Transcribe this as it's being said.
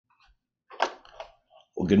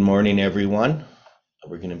Well, good morning, everyone.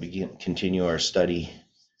 We're going to continue our study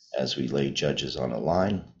as we lay Judges on a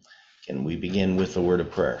line. Can we begin with a word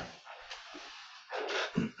of prayer?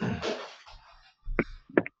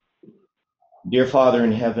 Dear Father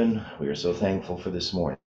in heaven, we are so thankful for this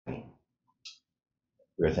morning.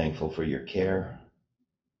 We are thankful for your care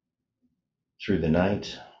through the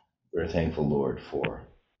night. We are thankful, Lord, for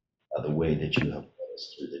the way that you have led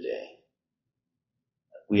us through the day.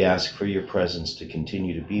 We ask for your presence to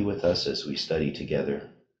continue to be with us as we study together,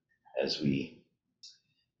 as we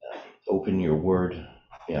open your word.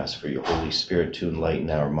 We ask for your Holy Spirit to enlighten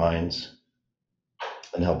our minds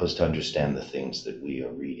and help us to understand the things that we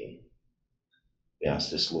are reading. We ask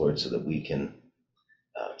this, Lord, so that we can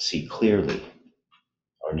see clearly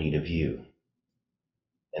our need of you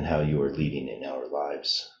and how you are leading in our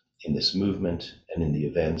lives, in this movement and in the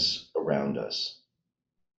events around us.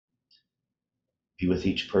 Be with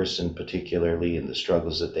each person, particularly in the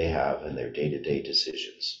struggles that they have and their day-to-day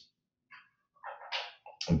decisions.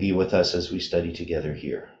 And be with us as we study together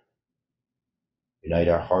here. Unite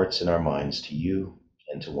our hearts and our minds to you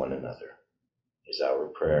and to one another, is our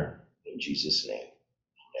prayer in Jesus' name.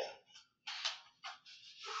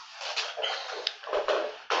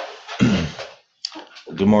 Amen.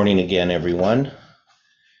 Good morning again, everyone.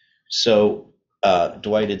 So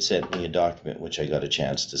Dwight had sent me a document, which I got a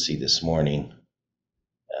chance to see this morning,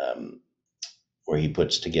 where he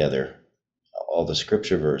puts together all the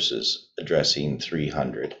scripture verses addressing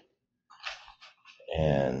 300.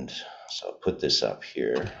 And so I'll put this up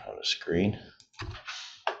here on the screen.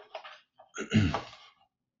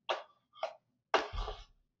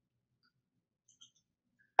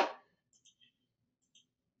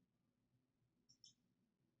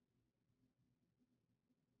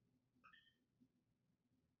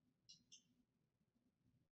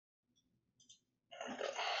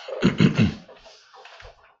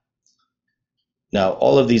 Now,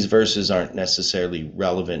 all of these verses aren't necessarily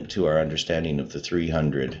relevant to our understanding of the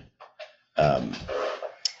 300 that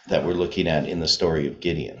we're looking at in the story of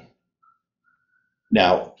Gideon.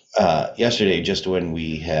 Now, yesterday, just when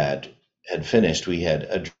we had finished, we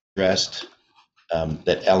had addressed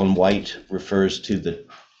that Ellen White refers to the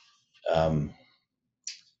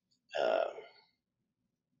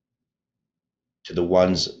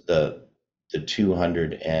ones, the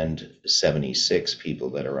 276 people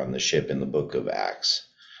that are on the ship in the book of Acts,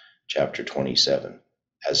 chapter 27,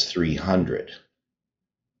 as 300.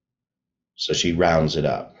 So she rounds it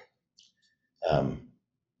up. And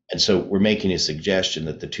so we're making a suggestion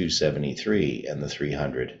that the 273 and the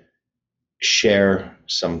 300 share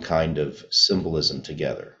some kind of symbolism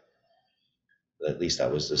together. At least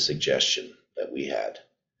that was the suggestion that we had.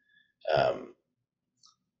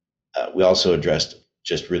 We also addressed,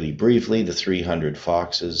 just really briefly, the 300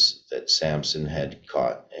 foxes that Samson had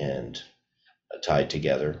caught and tied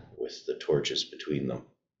together with the torches between them.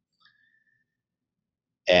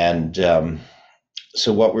 And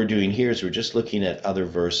so what we're doing here is we're just looking at other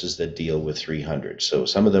verses that deal with 300. So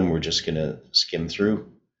some of them we're just going to skim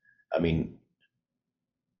through. I mean,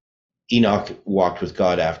 Enoch walked with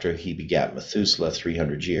God after he begat Methuselah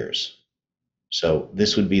 300 years. So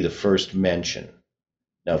this would be the first mention.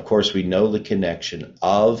 Now, of course, we know the connection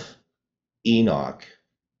of Enoch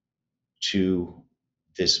to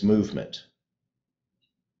this movement,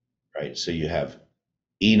 right? So you have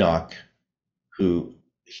Enoch, who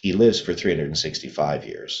he lives for 365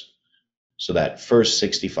 years. So that first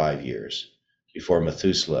 65 years before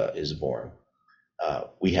Methuselah is born,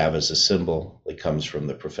 we have as a symbol that comes from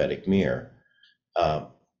the prophetic mirror.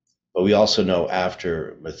 But we also know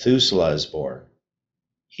after Methuselah is born,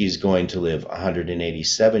 he's going to live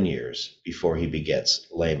 187 years before he begets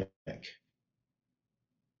Lamech.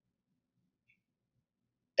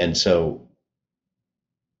 And so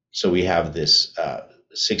we have this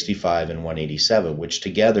 65 and 187, which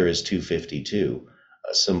together is 252,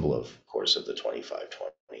 a symbol, of course, of the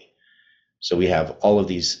 2520. So we have all of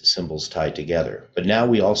these symbols tied together. But now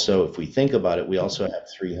we also, if we think about it, we also have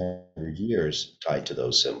 300 years tied to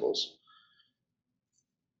those symbols.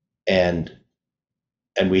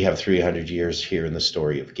 And we have 300 years here in the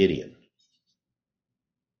story of Gideon.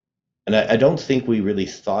 And I don't think we really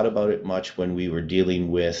thought about it much when we were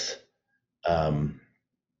dealing with the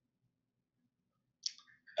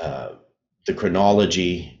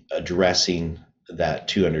chronology addressing that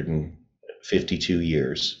 252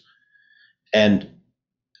 years. And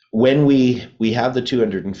when we have the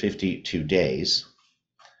 252 days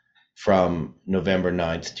from November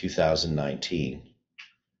 9th, 2019,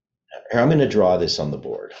 I'm going to draw this on the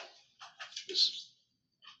board.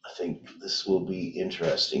 I think this will be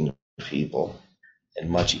interesting to people and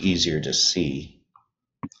much easier to see.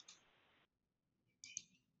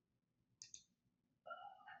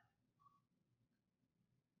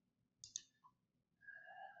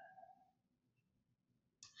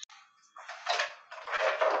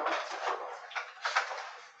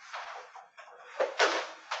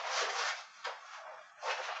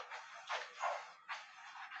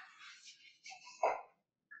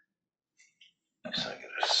 So I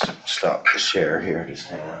gotta stop the share here, just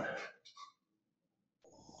hang on.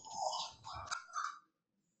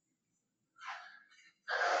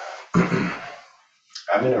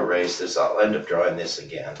 I'm gonna erase this. I'll end up drawing this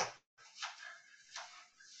again.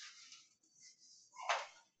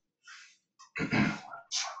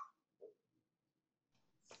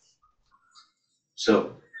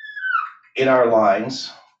 So in our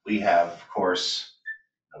lines, we have, of course,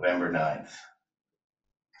 November 9th,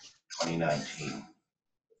 2019.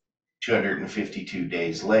 252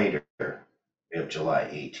 days later, we have July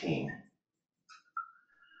 18,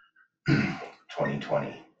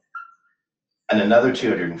 2020. And another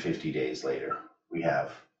 250 days later, we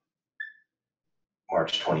have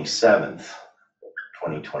March 27th,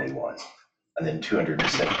 2021. And then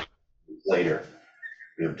 270 days later,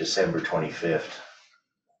 we have December 25th,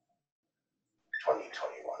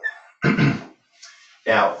 2021.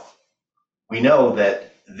 Now, we know that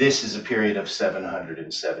this is a period of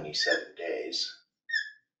 777 days.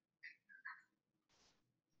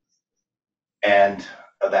 And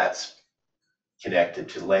that's connected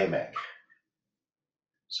to Lamech.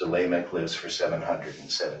 So Lamech lives for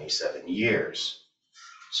 777 years.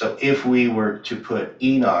 So if we were to put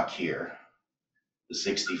Enoch here, the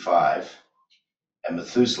 65, and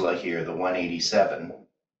Methuselah here, the 187,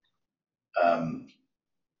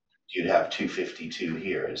 you'd have 252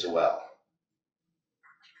 here as well.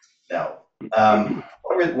 Now,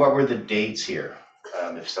 what were the dates here?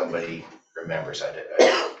 If somebody remembers, I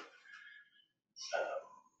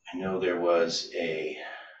know there was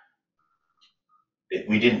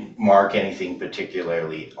we didn't mark anything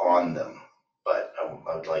particularly on them, but I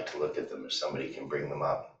would like to look at them if somebody can bring them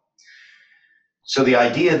up. So the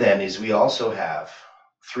idea then is we also have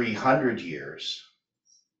 300 years,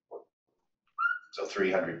 so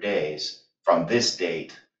 300 days from this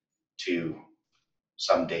date to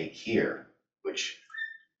some date here, which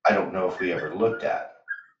I don't know if we ever looked at.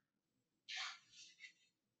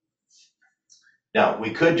 Now,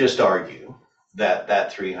 we could just argue that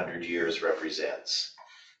that 300 years represents,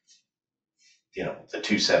 the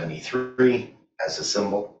 273 as a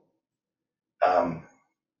symbol.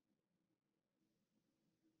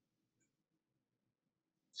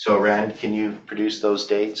 So Rand, can you produce those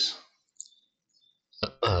dates?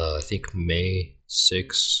 I think May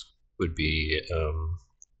 6 would be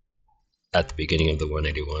at the beginning of the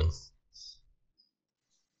 181.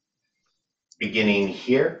 Beginning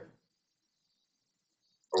here?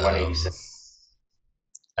 Or 187?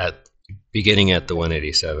 At beginning at the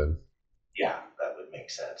 187. Yeah, that would make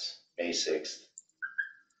sense. May 6th,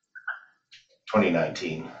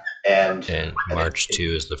 2019. And March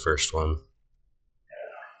 2 is the first one.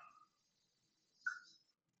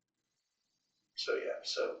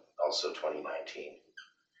 So also 2019.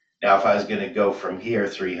 Now, if I was going to go from here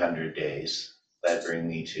 300 days, that'd bring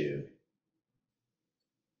me to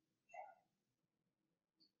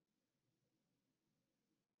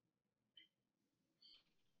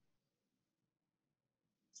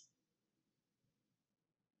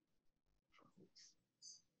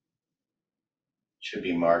should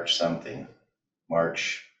be March something.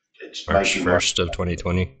 March 1st of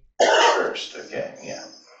 2020. 1st, okay, yeah.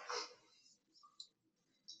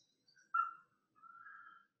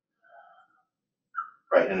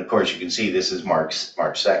 Right, and of course you can see this is March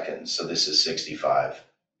 2nd, so this is 65.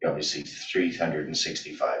 You obviously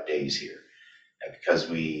 365 days here. And because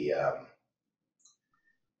we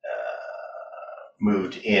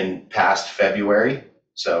moved in past February,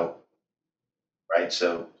 so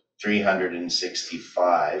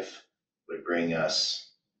 365 would bring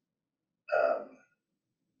us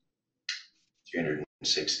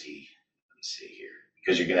 360, let me see here,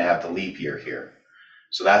 because you're going to have the leap year here.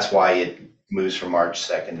 So that's why it moves from March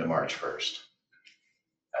 2nd to March 1st.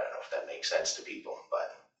 I don't know if that makes sense to people,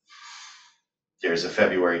 but there's a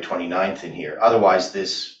February 29th in here. Otherwise,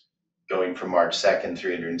 this going from March 2nd,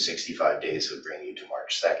 365 days would bring you to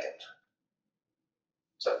March 2nd.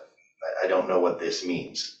 So I don't know what this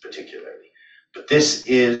means particularly, but this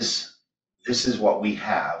is what we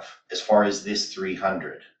have as far as this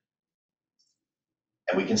 300.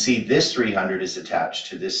 And we can see this 300 is attached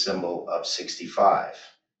to this symbol of 65.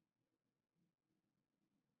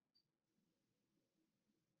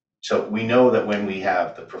 So we know that when we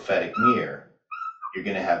have the prophetic mirror, you're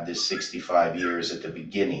going to have this 65 years at the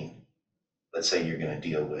beginning. Let's say you're going to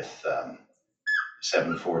deal with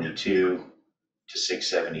 742 to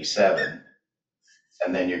 677,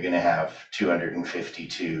 and then you're going to have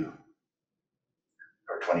 252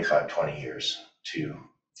 or 2520 years to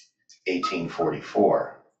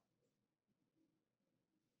 1844,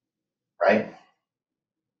 right?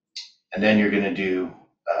 And then you're going to do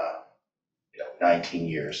 19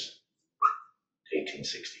 years to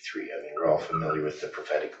 1863. I mean, we're all familiar with the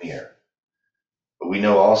prophetic mirror. But we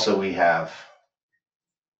know also we have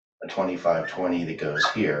a 2520 that goes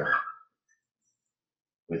here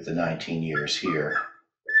with the 19 years here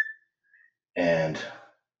and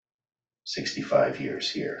 65 years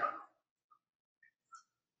here.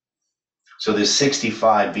 So this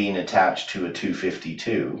 65 being attached to a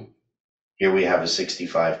 252, here we have a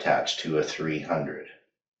 65 attached to a 300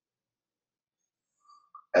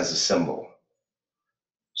 as a symbol.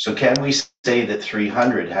 So can we say that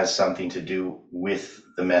 300 has something to do with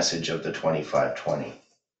the message of the 2520?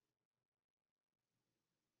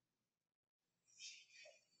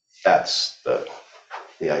 That's the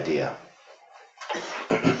idea.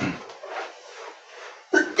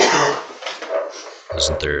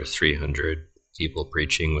 Isn't there 300 people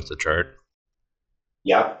preaching with the chart?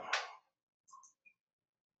 Yep.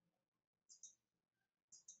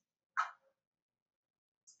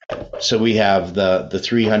 So we have the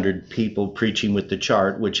 300 people preaching with the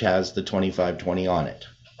chart, which has the 2520 on it.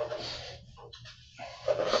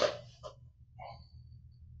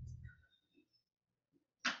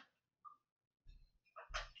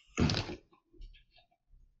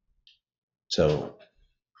 So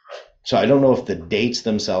I don't know if the dates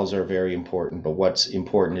themselves are very important, but what's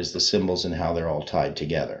important is the symbols and how they're all tied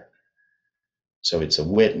together. So it's a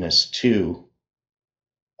witness to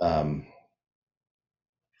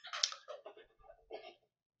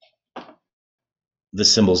the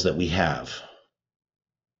symbols that we have.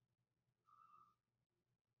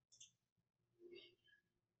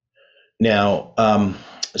 Now,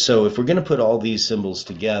 so if we're going to put all these symbols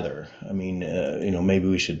together, I mean, maybe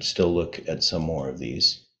we should still look at some more of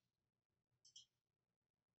these.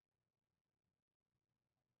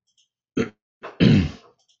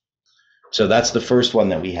 So that's the first one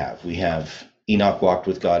that we have. We have Enoch walked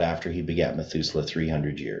with God after he begat Methuselah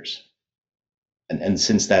 300 years. And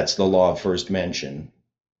since that's the law of first mention,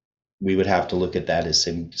 we would have to look at that as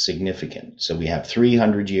significant. So we have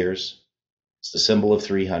 300 years. It's the symbol of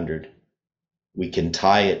 300. We can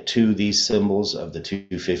tie it to these symbols of the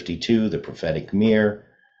 252, the prophetic mirror,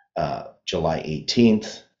 July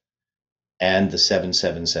 18th, and the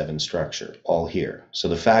 777 structure, all here. So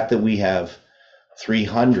the fact that we have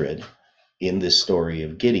 300 in this story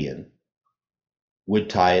of Gideon would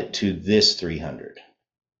tie it to this 300.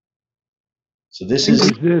 So this is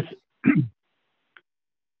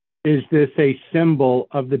this a symbol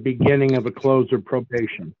of the beginning of a close of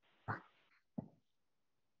probation?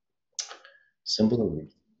 Symbol of,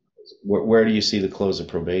 where do you see the close of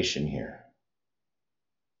probation here?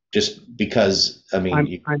 Just because, I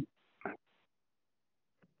mean,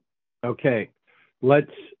 okay,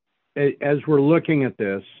 as we're looking at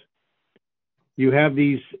this, you have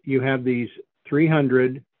these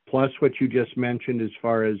 300 plus what you just mentioned as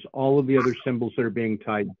far as all of the other symbols that are being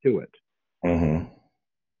tied to it. Mm-hmm.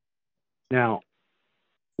 Now,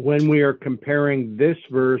 when we are comparing this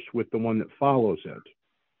verse with the one that follows it,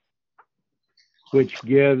 which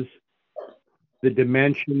gives the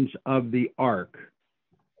dimensions of the ark,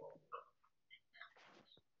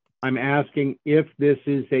 I'm asking if this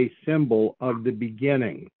is a symbol of the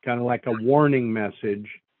beginning, kind of like a warning message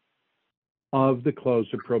of the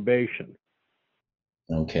close of probation.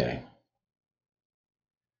 Okay.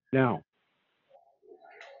 Now,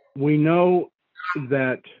 we know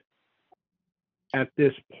that at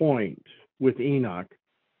this point with Enoch,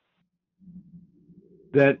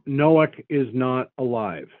 that Noah is not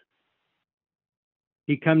alive.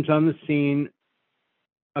 He comes on the scene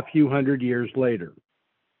a few hundred years later.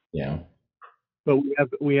 Yeah. But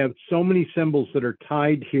we have so many symbols that are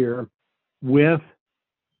tied here with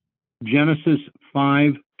Genesis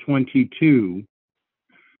 5:22.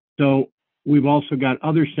 So we've also got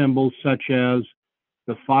other symbols such as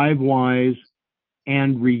the 5 wise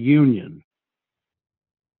and reunion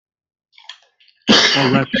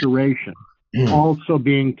or restoration also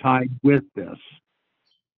being tied with this.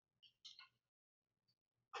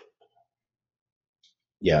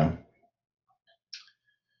 Yeah.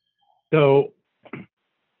 So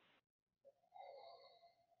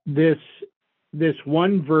this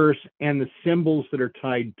one verse and the symbols that are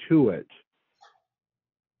tied to it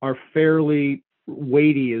are fairly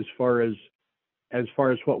weighty as far as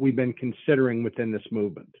what we've been considering within this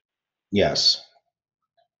movement. Yes.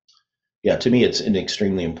 Yeah, to me, it's an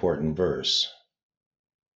extremely important verse.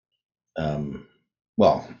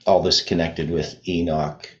 Well, all this connected with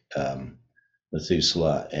Enoch,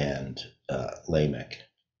 Methuselah, and Lamech.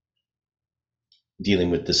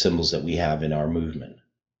 dealing with the symbols that we have in our movement.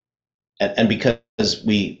 And because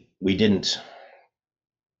we didn't,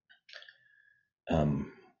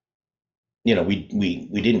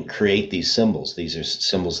 we didn't create these symbols. These are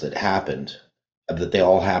symbols that happened, that they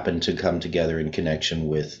all happened to come together in connection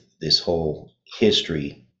with this whole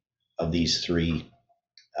history of these three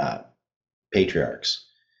patriarchs.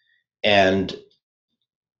 And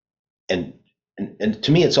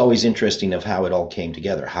to me, it's always interesting of how it all came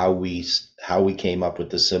together, how we came up with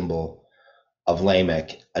the symbol of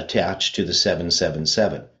Lamech attached to the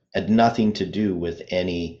 777. Had nothing to do with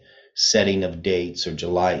any setting of dates or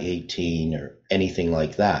July 18 or anything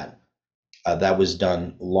like that. That was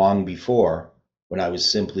done long before, when I was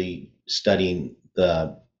simply studying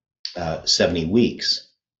the 70 weeks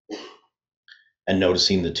and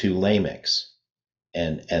noticing the two Lamechs,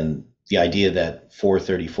 and the idea that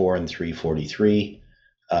 434 and 343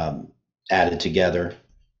 added together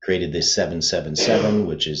created this 777,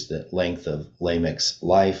 which is the length of Lamech's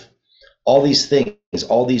life. All these things,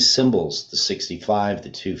 all these symbols, the 65, the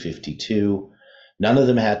 252, none of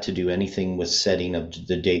them had to do anything with setting of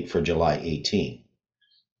the date for July 18.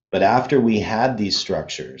 But after we had these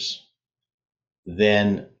structures,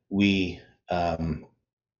 then we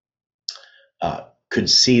could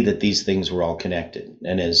see that these things were all connected.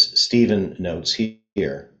 And as Stephen notes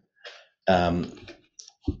here,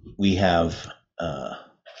 we have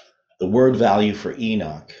the word value for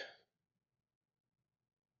Enoch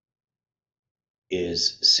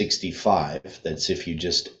is 65. That's if you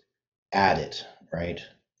just add it, right?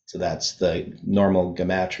 So that's the normal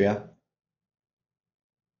gematria.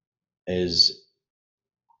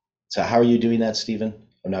 So how are you doing that, Stephen?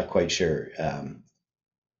 I'm not quite sure.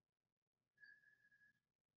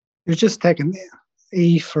 You're just taking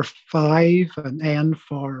E for 5 and N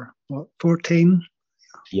for 14.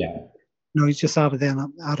 Yeah. No, he's just adding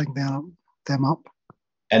them up.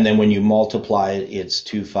 And then when you multiply it, it's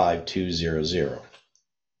 25200.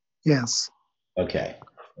 Yes. Okay,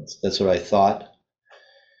 that's what I thought.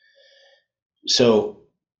 So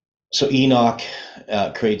Enoch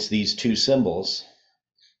creates these two symbols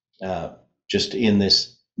just in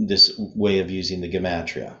this way of using the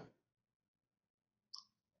gematria.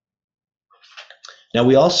 Now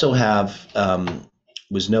we also have,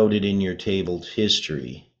 was noted in your tabled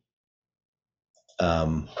history,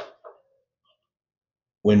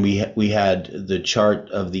 when we had the chart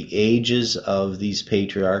of the ages of these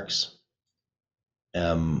patriarchs,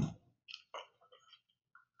 and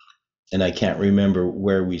I can't remember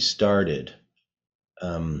where we started,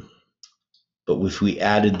 but if we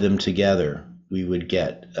added them together, we would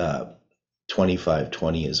get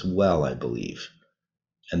 2520 as well, I believe.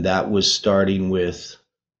 And that was starting with,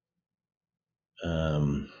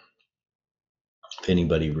 if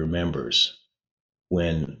anybody remembers,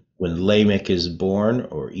 when Lamech is born,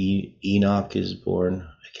 or Enoch is born,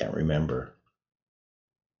 I can't remember.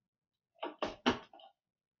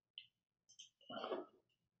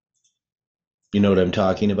 You know what I'm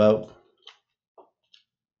talking about?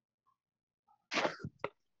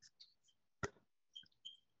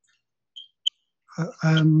 I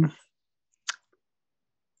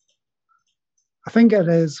think it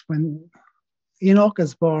is when Enoch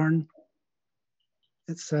is born.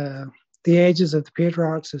 It's the ages of the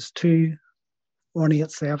patriarchs is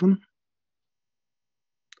 2187.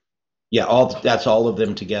 Yeah, that's all of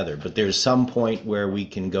them together. But there's some point where we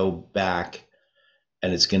can go back,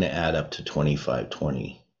 and it's going to add up to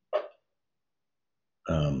 2520.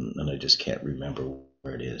 And I just can't remember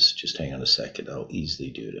where it is. Just hang on a second. I'll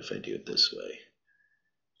easily do it if I do it this way.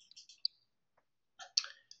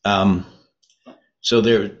 So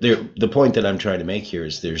the point that I'm trying to make here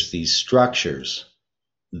is there's these structures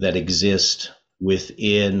that exist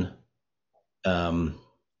within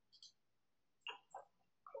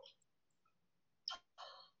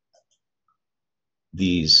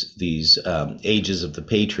these ages of the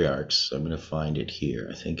patriarchs. I'm going to find it here.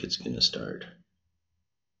 I think it's going to start.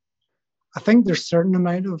 I think there's a certain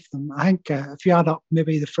amount of them. I think if you add up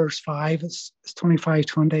maybe the first 5, it's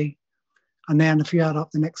 2520. And then if you add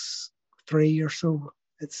up the next 3 or so,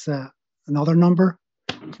 it's another number.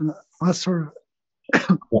 That's sort of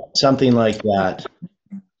something like that.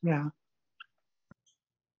 Yeah.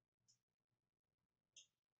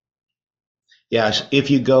 Yeah, if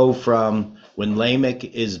you go from when Lamech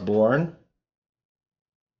is born,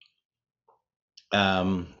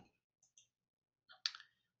 when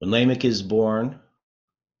Lamech is born,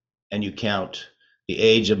 and you count the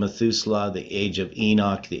age of Methuselah, the age of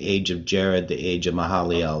Enoch, the age of Jared, the age of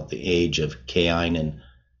Mahalalel, the age of Cainan,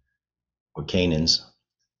 or Canaans,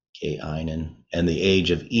 Cainan, and the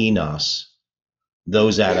age of Enos,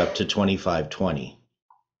 those add up to 2520.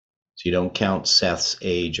 So you don't count Seth's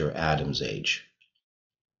age or Adam's age.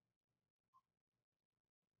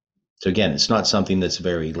 So again, it's not something that's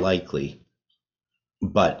very likely,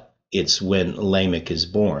 but it's when Lamech is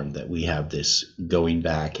born that we have this going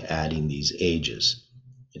back, adding these ages.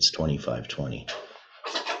 It's 2520.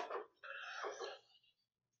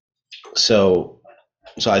 So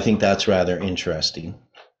I think that's rather interesting.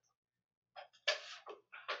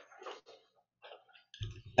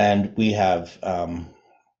 And we have,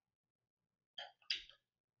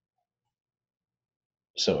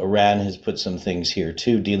 so Iran has put some things here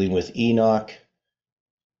too, dealing with Enoch.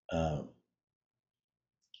 Now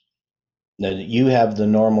you have the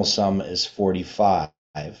normal sum as 45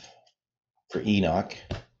 for Enoch.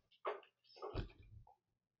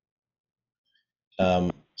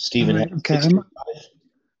 Stephen, Right, okay.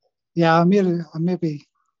 Yeah, I maybe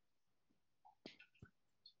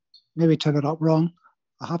took it up wrong.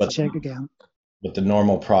 I'll have to check again. But the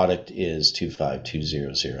normal product is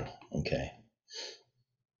 25200. Okay.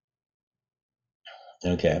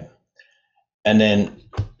 Okay. And then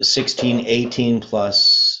 1618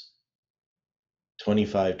 plus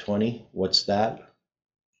 2520, what's that?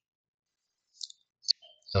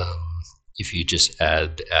 If you just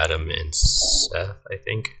add Adam and Seth, I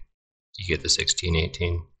think, you get the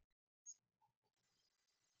 1618.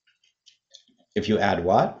 If you add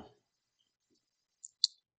what?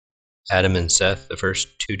 Adam and Seth, the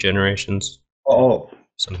first two generations. Oh.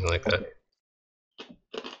 Something like that.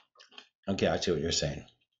 Okay, I see what you're saying.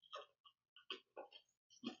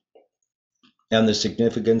 And the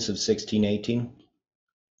significance of 1618?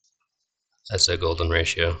 That's a golden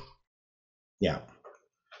ratio. Yeah.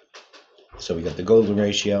 So we got the golden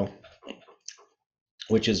ratio,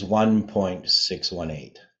 which is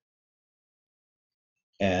 1.618.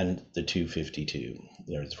 And the 252,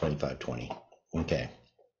 there's 2520. Okay.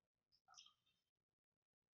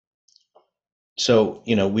 So,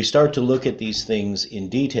 we start to look at these things in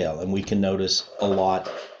detail and we can notice a lot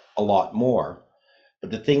more. But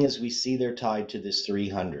the thing is, we see they're tied to this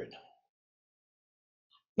 300.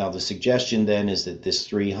 Now, the suggestion then is that this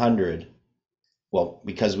 300, well,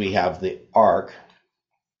 because we have the ark,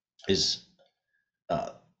 this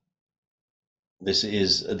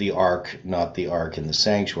is the ark, not the ark in the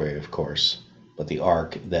sanctuary, of course, but the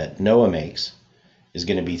ark that Noah makes is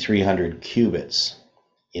going to be 300 cubits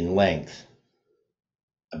in length,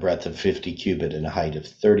 a breadth of 50 cubit and a height of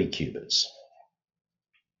 30 cubits.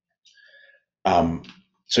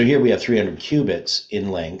 So here we have 300 cubits in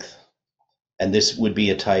length, and this would be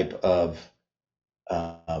a type of,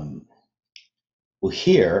 well,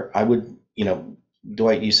 here I would,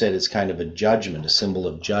 Dwight, you said it's kind of a judgment, a symbol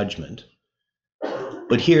of judgment.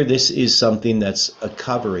 But here, this is something that's a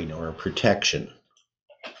covering or a protection,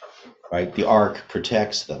 right? The ark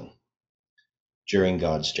protects them during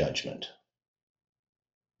God's judgment.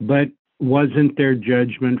 But wasn't there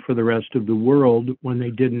judgment for the rest of the world when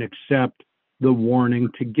they didn't accept the warning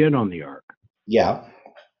to get on the ark? Yeah,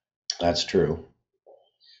 that's true.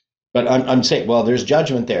 But I'm saying, well, there's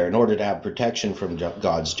judgment there. In order to have protection from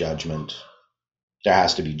God's judgment, there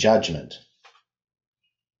has to be judgment.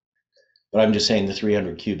 But I'm just saying the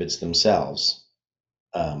 300 cubits themselves,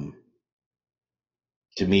 to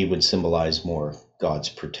me, would symbolize more God's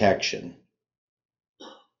protection.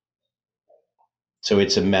 So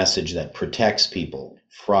it's a message that protects people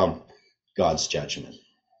from God's judgment.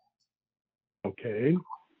 Okay.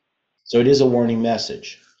 So it is a warning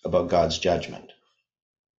message about God's judgment.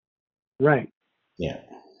 Right. Yeah.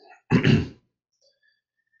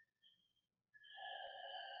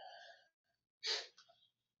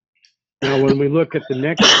 Now, when we look at the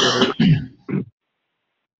next verse,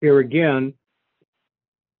 here again,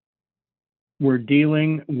 we're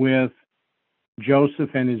dealing with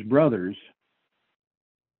Joseph and his brothers.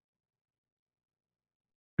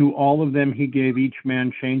 To all of them he gave each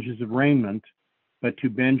man changes of raiment, but to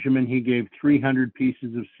Benjamin he gave 300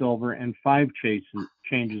 pieces of silver and 5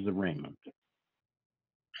 changes of raiment.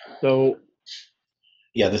 So,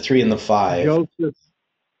 yeah, the 3 and the 5. Joseph,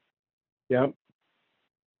 yep.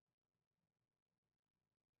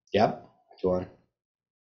 Yep, go on.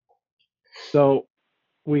 So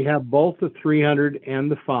we have both the 300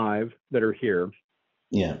 and the 5 that are here.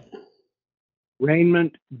 Yeah.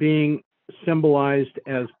 Raiment being symbolized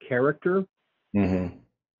as character. Mm-hmm.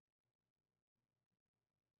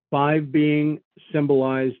 5 being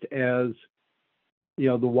symbolized as,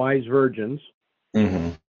 the wise virgins. Mm-hmm.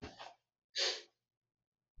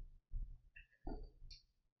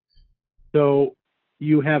 So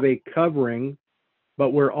you have a covering,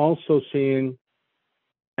 but we're also seeing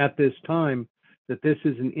at this time that this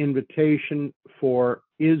is an invitation for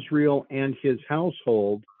Israel and his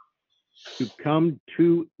household to come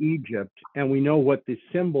to Egypt. And we know what the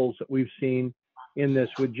symbols that we've seen in this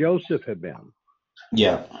with Joseph have been.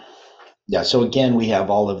 Yeah. Yeah. So again, we have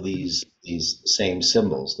all of these same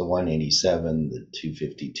symbols, the 187, the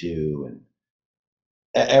 252, and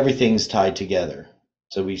everything's tied together.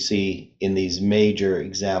 So we see in these major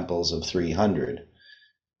examples of 300,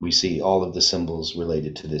 we see all of the symbols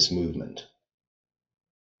related to this movement.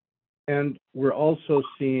 And we're also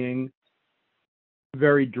seeing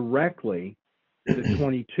very directly the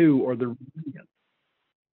 22 or the reunion.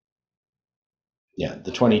 Yeah,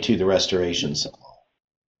 the 22, the restoration symbol.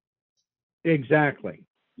 Exactly.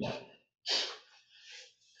 Yeah.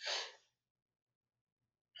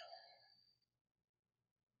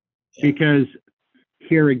 Because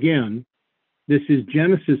here again, this is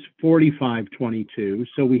Genesis 45:22.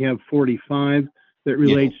 So we have 45 that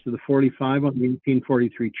relates to the 45 on the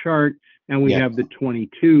 1843 chart, and we have the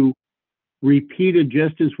 22 repeated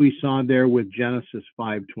just as we saw there with Genesis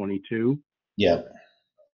 5:22. Yeah.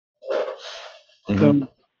 So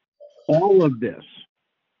all of this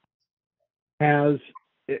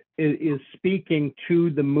is speaking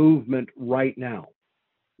to the movement right now.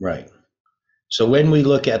 Right. So when we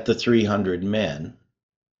look at the 300 men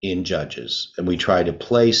in Judges and we try to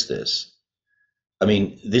place this, I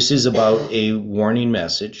mean, this is about a warning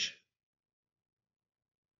message,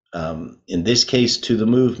 in this case to the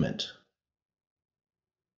movement.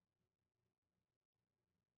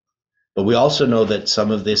 But we also know that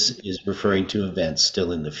some of this is referring to events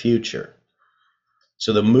still in the future.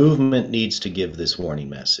 So the movement needs to give this warning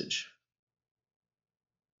message.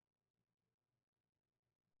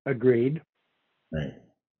 Agreed. Right.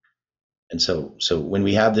 And so when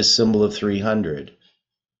we have this symbol of 300,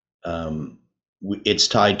 it's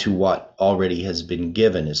tied to what already has been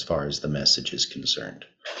given as far as the message is concerned.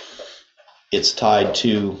 It's tied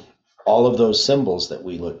to all of those symbols that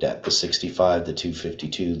we looked at, the 65, the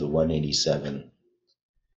 252, the 187,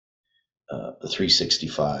 the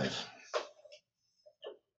 365,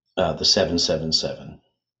 the 777.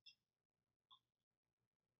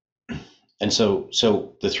 And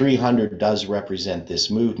so the 300 does represent this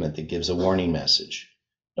movement that gives a warning message.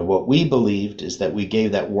 And what we believed is that we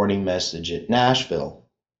gave that warning message at Nashville,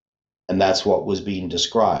 and that's what was being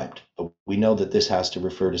described. But we know that this has to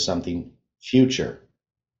refer to something future,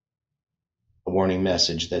 a warning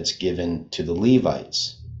message that's given to the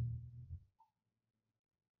Levites,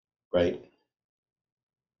 right?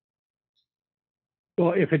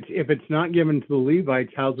 Well, if it's not given to the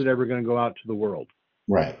Levites, how's it ever going to go out to the world?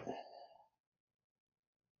 Right.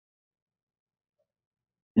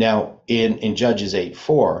 Now, in Judges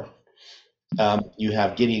 8:4, you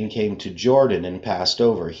have Gideon came to Jordan and passed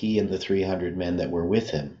over, he and the 300 men that were with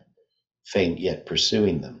him, faint yet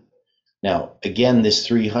pursuing them. Now, again, this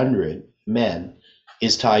 300 men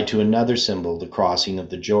is tied to another symbol, the crossing of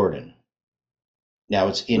the Jordan. Now,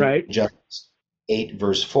 it's in Judges 8,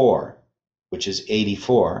 verse 4, which is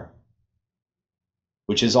 84,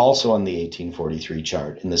 which is also on the 1843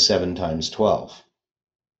 chart in the 7 times 12.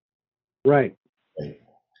 Right.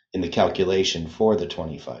 In the calculation for the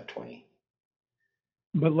 2520.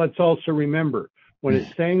 But let's also remember, when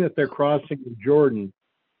it's saying that they're crossing the Jordan,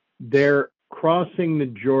 they're crossing the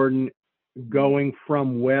Jordan going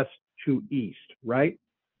from west to east, right?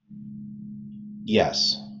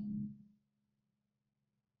 Yes.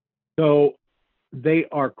 So they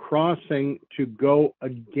are crossing to go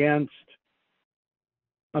against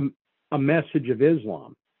a message of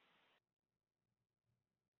Islam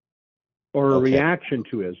or a reaction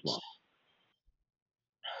to Islam.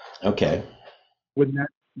 Okay. Wouldn't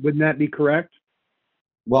that be correct?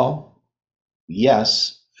 Well,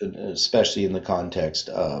 yes, especially in the context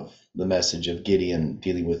of the message of Gideon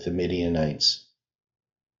dealing with the Midianites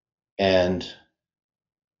and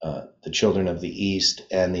the children of the east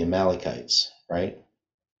and the Amalekites, right?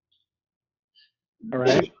 All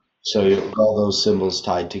right. So you have all those symbols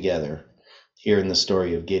tied together here in the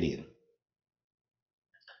story of Gideon.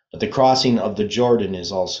 But the crossing of the Jordan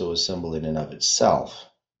is also a symbol in and of itself.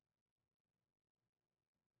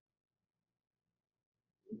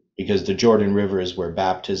 Because the Jordan River is where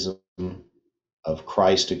baptism of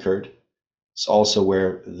Christ occurred. It's also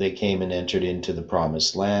where they came and entered into the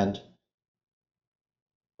promised land,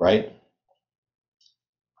 right?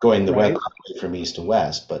 Going the way from east to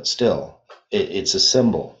west, but still, it's a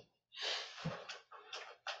symbol.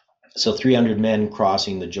 So 300 men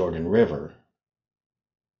crossing the Jordan River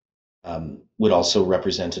would also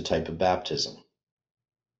represent a type of baptism.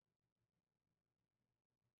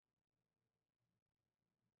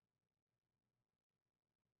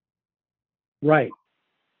 Right.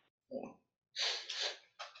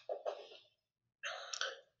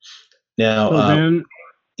 Now, So then,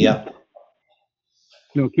 yeah.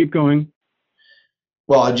 no, keep going.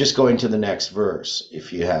 Well, I'm just going to the next verse.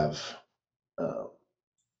 If you have,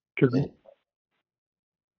 Sure.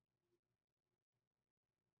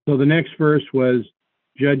 So the next verse was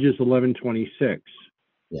Judges 11:26.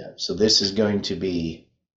 yeah. So this is going to be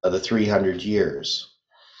the 300 years,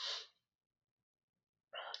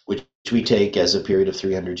 which we take as a period of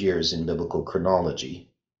 300 years in biblical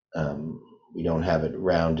chronology. We don't have it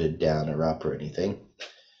rounded down or up or anything.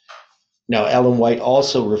 Now, Ellen White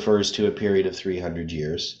also refers to a period of 300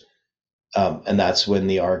 years, and that's when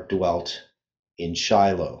the ark dwelt in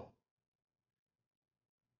Shiloh.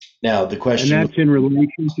 Now, the question... And that's in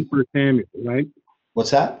relation to 1 Samuel, right?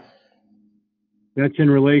 What's that? That's in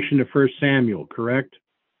relation to 1 Samuel, correct?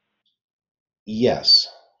 Yes.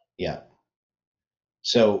 Yeah.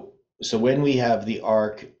 So when we have the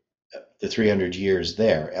ark, the 300 years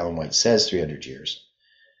there, Ellen White says 300 years.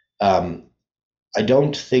 I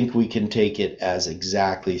don't think we can take it as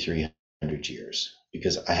exactly 300 years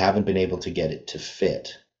because I haven't been able to get it to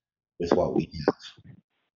fit with what we have.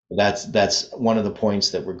 That's one of the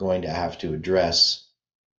points that we're going to have to address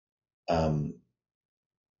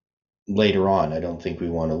later on. I don't think we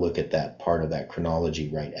want to look at that part of that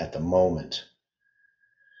chronology right at the moment.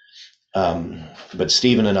 But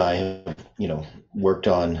Stephen and I have, worked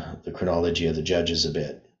on the chronology of the Judges a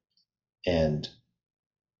bit, and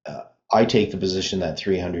I take the position that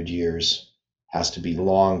 300 years has to be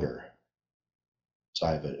longer. So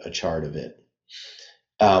I have a chart of it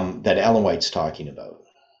that Ellen White's talking about,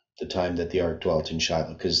 the time that the ark dwelt in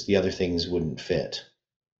Shiloh, because the other things wouldn't fit.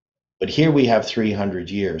 But here we have 300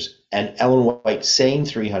 years, and Ellen White saying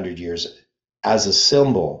 300 years as a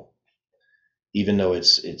symbol, even though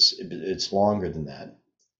it's longer than that.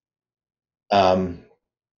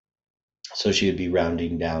 So she would be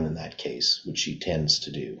rounding down in that case, which she tends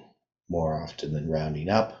to do more often than rounding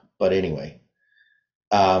up. But anyway,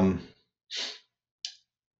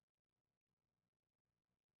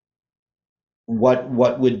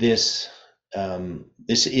 what would this?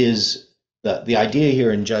 This is the idea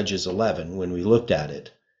here in Judges 11 when we looked at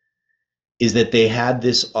it, is that they had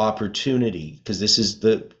this opportunity, because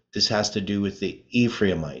this has to do with the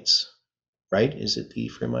Ephraimites, right? Is it the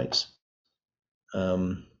Ephraimites?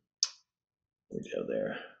 We go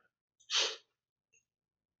there.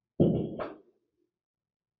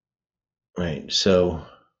 Right. So,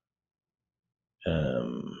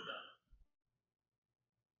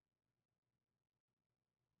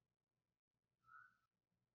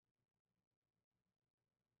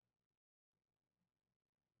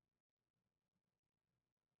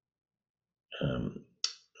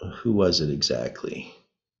 who was it exactly?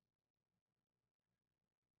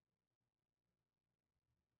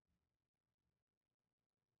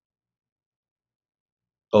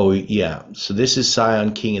 Oh, yeah. So this is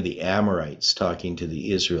Sihon, king of the Amorites, talking to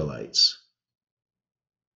the Israelites.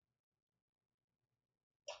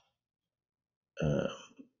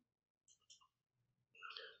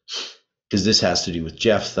 Because this has to do with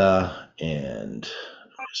Jephthah, and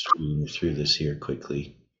I'm just reading through this here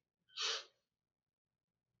quickly.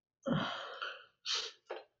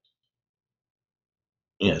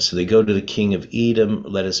 Yeah, so they go to the king of Edom,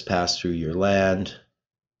 let us pass through your land.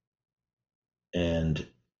 And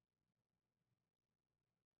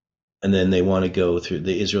then they want to go through.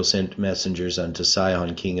 The Israel sent messengers unto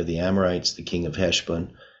Sihon, king of the Amorites, the king of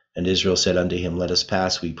Heshbon. And Israel said unto him, let us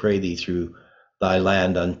pass, we pray thee, through thy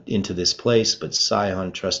land into this place. But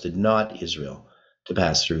Sihon trusted not Israel to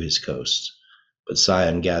pass through his coasts. But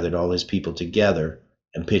Sihon gathered all his people together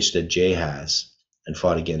and pitched at Jahaz and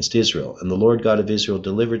fought against Israel. And the Lord God of Israel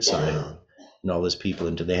delivered Sihon and all his people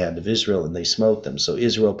into the hand of Israel, and they smote them. So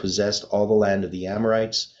Israel possessed all the land of the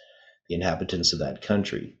Amorites, the inhabitants of that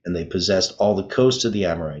country, and they possessed all the coast of the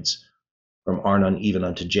Amorites, from Arnon even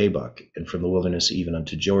unto Jabbok, and from the wilderness even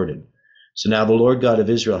unto Jordan. So now the Lord God of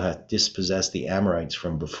Israel hath dispossessed the Amorites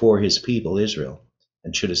from before his people Israel.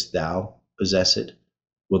 And shouldest thou possess it?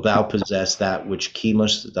 Wilt thou possess that which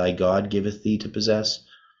Chemosh thy God giveth thee to possess?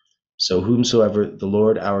 So whomsoever the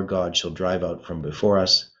Lord our God shall drive out from before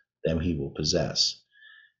us, them he will possess.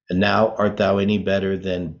 And now art thou any better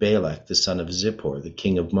than Balak the son of Zippor, the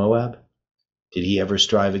king of Moab? Did he ever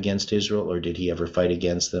strive against Israel, or did he ever fight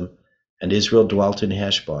against them? And Israel dwelt in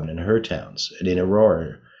Heshbon and her towns, and in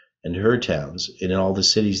Aroer and her towns, and in all the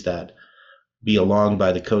cities that be along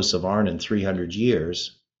by the coasts of Arnon 300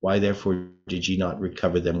 years. Why therefore did ye not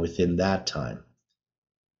recover them within that time?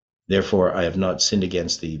 Therefore I have not sinned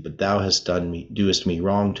against thee, but thou hast doest me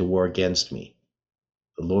wrong to war against me.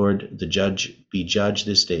 The Lord, the judge, be judge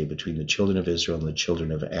this day between the children of Israel and the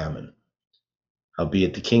children of Ammon.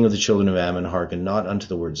 Howbeit the king of the children of Ammon hearkened not unto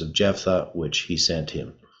the words of Jephthah, which he sent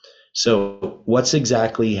him. So what's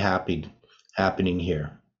exactly happening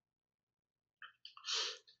here?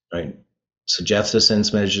 Right. So Jephthah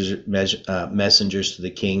sends messengers to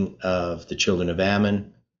the king of the children of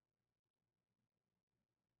Ammon,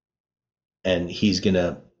 and he's going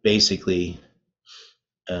to basically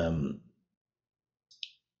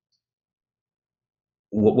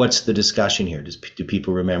what's the discussion here? Do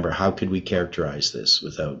people remember? How could we characterize this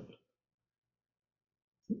without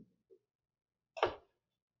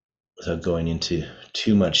going into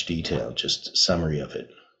too much detail? Just a summary of it.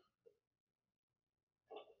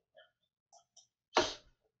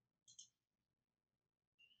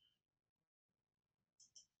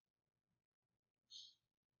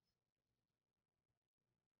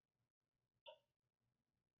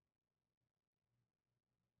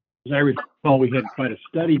 As I recall, we had quite a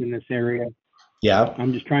study in this area. Yeah.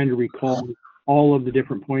 I'm just trying to recall all of the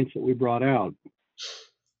different points that we brought out.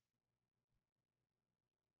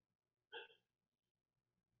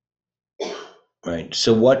 Right.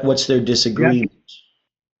 So what's their disagreement?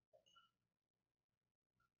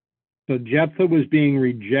 So Jephthah was being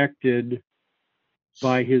rejected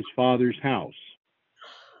by his father's house,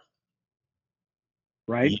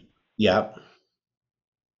 right? Yeah.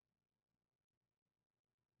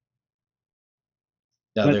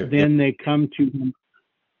 But then they come to him.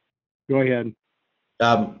 Go ahead.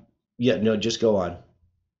 Yeah, no, just go on.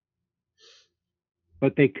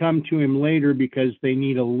 But they come to him later because they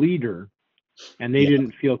need a leader, and they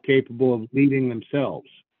didn't feel capable of leading themselves.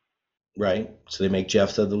 Right. So they make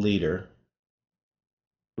Jephthah the leader.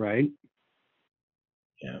 Right.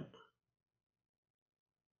 Yeah.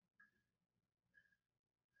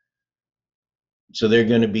 So they're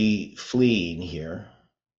going to be fleeing here.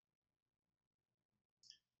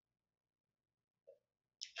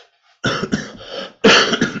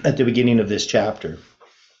 At the beginning of this chapter.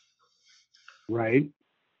 Right.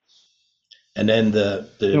 And then the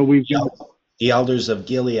elders of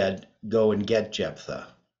Gilead go and get Jephthah,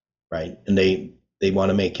 right? And they want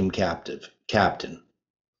to make him captain,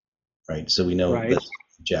 right? So we know that's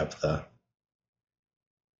Jephthah.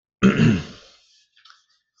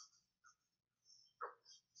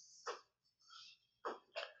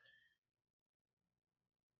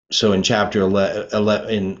 So in chapter 11,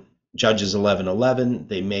 in Judges 11:11,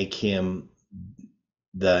 they make him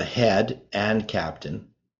the head and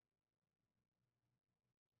captain.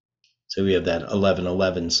 So we have that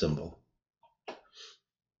 11:11 symbol.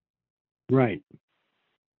 Right.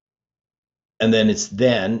 And then it's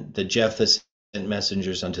then that Jephthah sent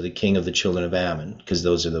messengers unto the king of the children of Ammon, because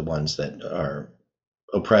those are the ones that are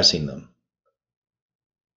oppressing them.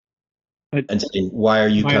 But and saying, why are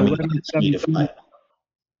you coming against me to fight?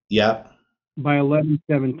 Yeah. By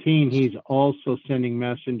 11:17, he's also sending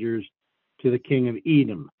messengers to the king of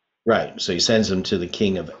Edom. Right. So he sends them to the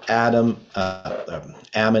king of Ammon,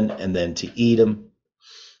 and then to Edom.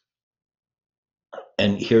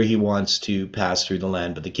 And here he wants to pass through the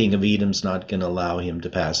land, but the king of Edom's not going to allow him to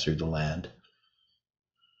pass through the land.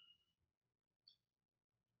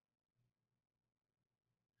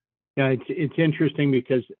 Yeah, it's interesting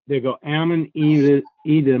because they go Ammon,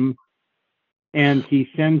 Edom, and he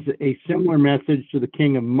sends a similar message to the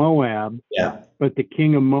king of Moab. Yeah. But the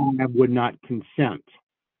king of Moab would not consent.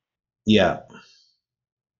 Yeah.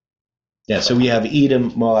 Yeah. So we have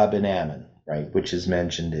Edom, Moab, and Ammon, right, which is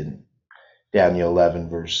mentioned in Daniel 11,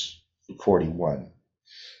 verse 41.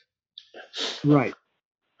 Right.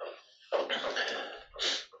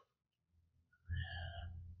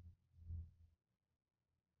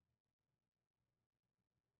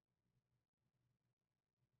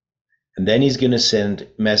 And then he's going to send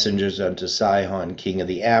messengers unto Sihon, king of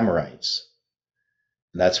the Amorites.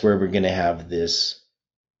 And that's where we're going to have this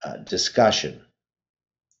discussion.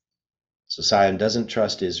 So Sihon doesn't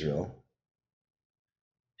trust Israel.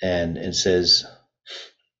 And it says,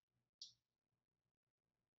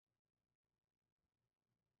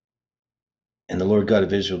 and the Lord God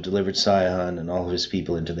of Israel delivered Sihon and all of his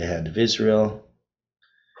people into the hand of Israel,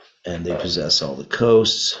 and they possess all the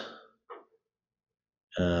coasts.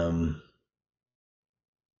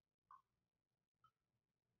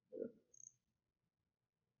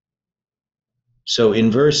 So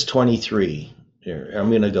in verse 23, here, I'm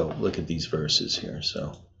going to go look at these verses here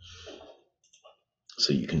so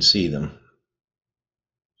you can see them.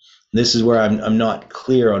 This is where I'm not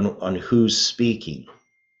clear on who's speaking.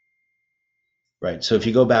 Right, so if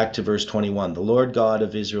you go back to verse 21, the Lord God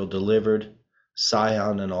of Israel delivered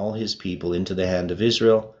Sihon and all his people into the hand of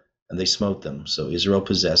Israel, and they smote them. So Israel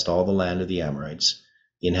possessed all the land of the Amorites,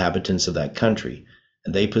 the inhabitants of that country,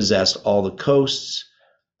 and they possessed all the coasts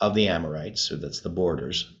of the Amorites, so that's the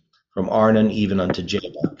borders, from Arnon even unto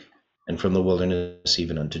Jabbok, and from the wilderness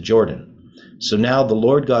even unto Jordan. So now the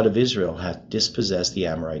Lord God of Israel hath dispossessed the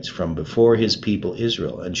Amorites from before his people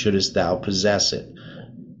Israel, and shouldest thou possess it?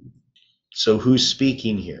 So who's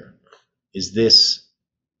speaking here? Is this,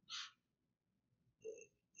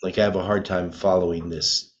 like, I have a hard time following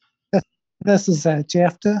this. This is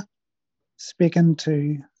Jephthah speaking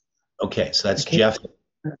to. Okay, so that's Jephthah.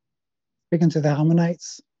 Speaking to the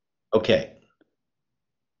Ammonites. Okay.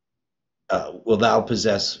 Will thou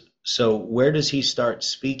possess? So where does he start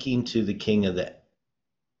speaking to the king of the?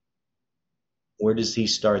 Where does he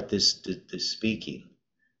start this speaking?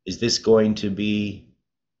 Is this going to be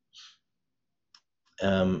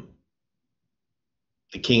the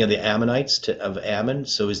king of the Ammonites of Ammon?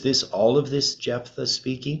 So is this all of this Jephthah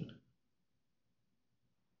speaking?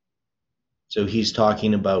 So he's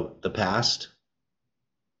talking about the past?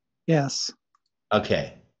 Yes.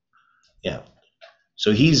 Okay. Yeah.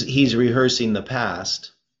 So he's rehearsing the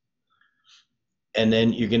past, and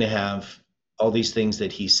then you're going to have all these things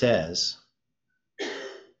that he says.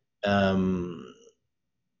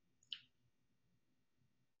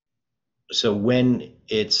 So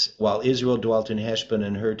while Israel dwelt in Heshbon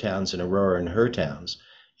and her towns, and Aurora and her towns,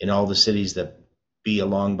 in all the cities that be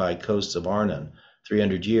along by coasts of Arnon,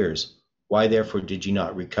 300 years, why therefore did you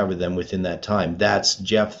not recover them within that time? That's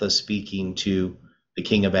Jephthah speaking to the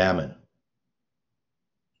king of Ammon.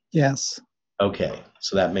 Yes. Okay,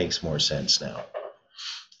 so that makes more sense now,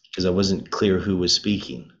 because I wasn't clear who was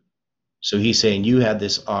speaking. So he's saying you had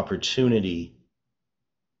this opportunity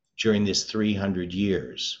during this 300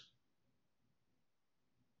 years.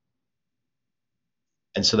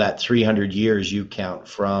 And so that 300 years you count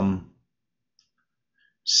from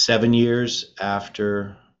 7 years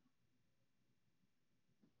after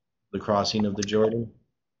the crossing of the Jordan?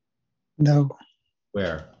 No.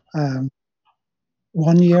 Where?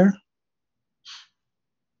 1 year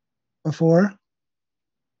before.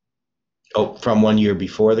 Oh, from 1 year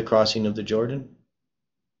before the crossing of the Jordan?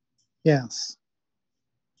 Yes.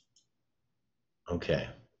 Okay.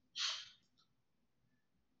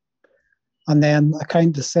 And then I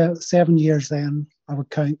count the 7 years, then I would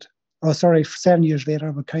count, 7 years later,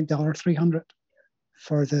 I would count the other 300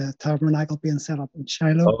 for the tabernacle being set up in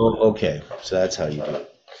Shiloh. Oh, okay. So that's how you do it.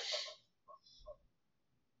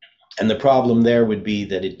 And the problem there would be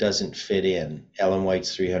that it doesn't fit in. Ellen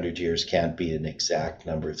White's 300 years can't be an exact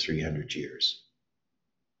number of 300 years.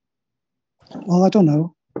 Well, I don't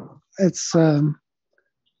know. It's, it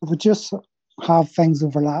would just have things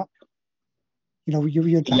overlap. You know,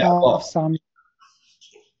 you'd have some,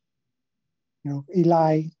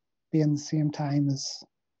 Eli being the same time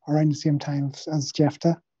around the same time as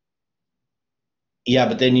Jephthah. Yeah,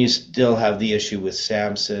 but then you still have the issue with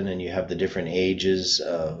Samson, and you have the different ages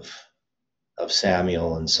of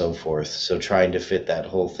Samuel and so forth. So trying to fit that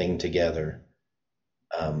whole thing together,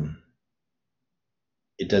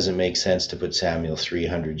 it doesn't make sense to put Samuel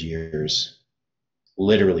 300 years,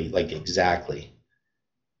 literally, like exactly.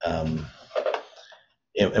 And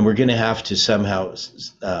we're going to have to somehow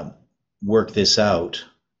work this out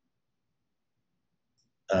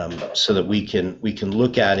so that we can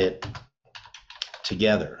look at it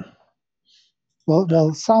together.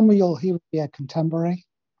 Well, Samuel, he would be a contemporary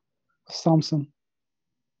of Samson.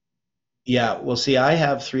 Yeah, well, see, I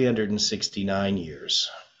have 369 years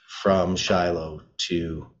from Shiloh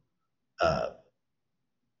to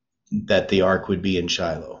that the ark would be in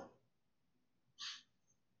Shiloh.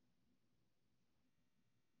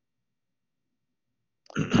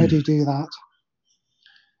 How do you do that?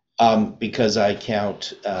 Because I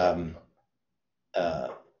count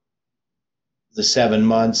the 7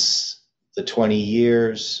 months, the 20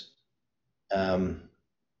 years, and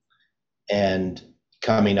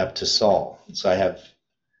coming up to Saul. So I have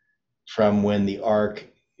from when the ark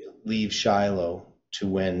leaves Shiloh to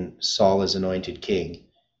when Saul is anointed king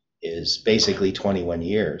is basically 21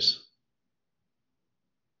 years.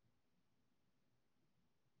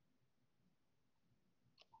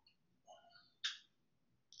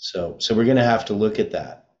 So we're going to have to look at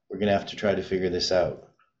that. We're going to have to try to figure this out.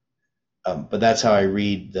 But that's how I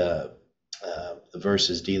read the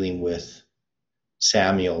verses dealing with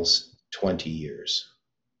Samuel's 20 years.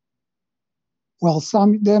 Well,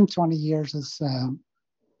 them 20 years is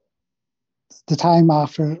the time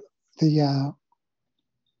after the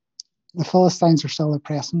Philistines are still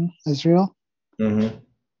oppressing Israel. Mm-hmm.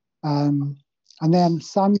 And then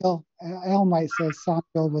Samuel, Ellen White says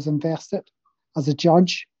Samuel was invested as a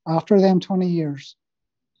judge after them 20 years.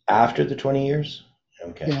 After the 20 years?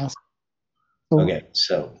 Okay. Yes. So, Okay.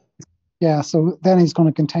 So, yeah, so then he's going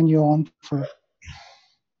to continue on for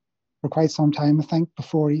quite some time, I think,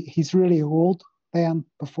 before he's really old then,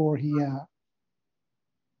 before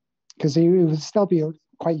because he would still be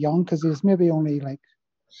quite young, because he was maybe only like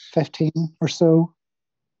 15 or so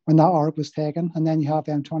when that ark was taken. And then you have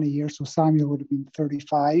them 20 years, so Samuel would have been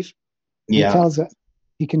 35. He yeah. tells it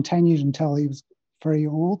he continued until he was very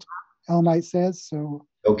old, Elmite says. So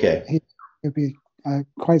Okay. he would be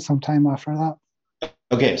quite some time after that.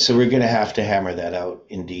 Okay. So we're going to have to hammer that out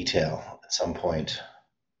in detail at some point.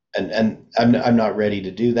 And I'm not ready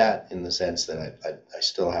to do that, in the sense that I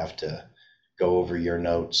still have to go over your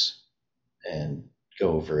notes and go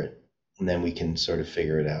over it, and then we can sort of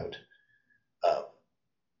figure it out.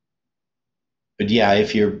 But yeah,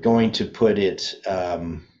 if you're going to put it,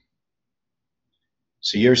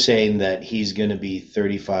 so you're saying that he's going to be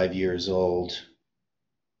 35 years old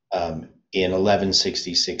in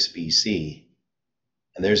 1166 BC,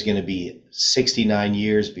 and there's going to be 69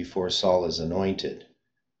 years before Saul is anointed.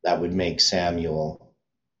 That would make Samuel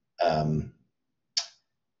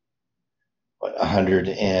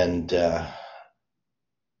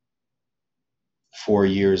 104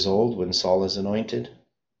 years old when Saul is anointed.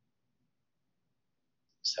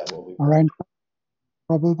 Is that what we? Around,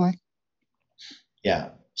 probably. Yeah.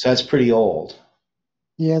 So that's pretty old.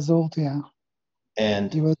 Years old, yeah.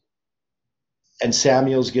 And He was. And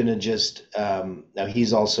Samuel's going to just, now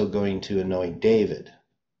he's also going to anoint David.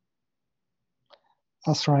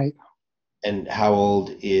 That's right. And how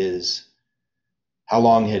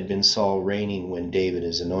long had been Saul reigning when David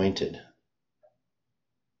is anointed?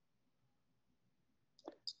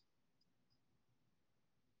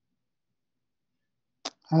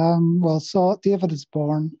 Well, so David is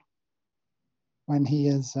born when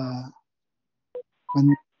when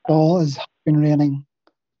Saul has been reigning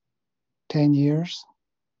 10 years.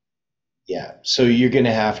 Yeah. So you're going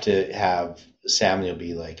to have Samuel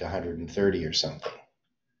be like 130 or something.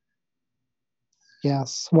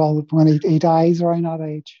 Yes. Well, when he dies around that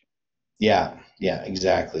age. Yeah. Yeah,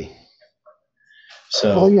 exactly.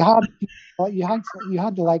 So Well, you had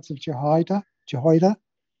the likes of Jehoiada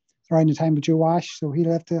around the time of Joash, so he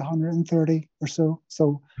lived to 130 or so.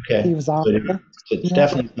 So okay. he was after. It's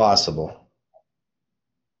definitely possible.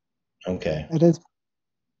 Okay. It is.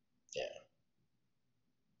 Yeah.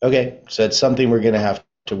 Okay. So it's something we're going to have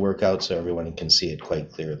to work out so everyone can see it quite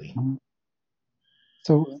clearly. Mm-hmm.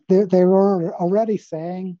 So they were already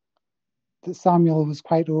saying that Samuel was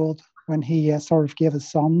quite old when he sort of gave his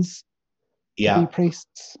sons to be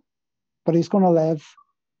priests, but he's going to live,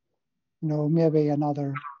 maybe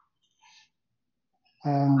another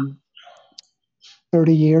 30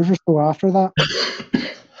 years or so after that.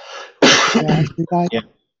 Yeah.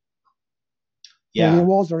 Yeah. So he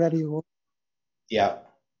was already old. Yeah.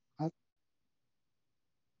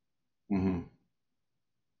 Mm-hmm.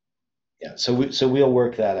 Yeah. So we'll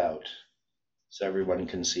work that out so everyone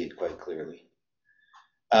can see it quite clearly.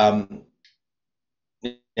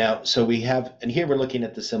 Now, so we have, and here we're looking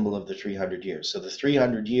at the symbol of the 300 years. So the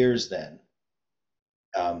 300 years then,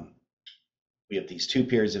 we have these two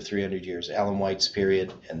periods of 300 years, Ellen White's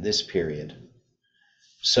period and this period.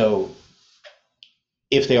 So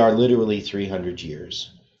if they are literally 300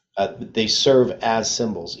 years, they serve as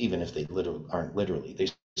symbols, even if they aren't literally. They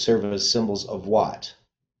serve as symbols of what?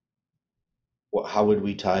 How would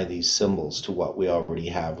we tie these symbols to what we already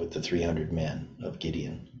have with the 300 men of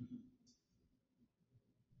Gideon?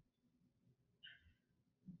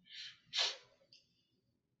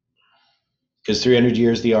 Because 300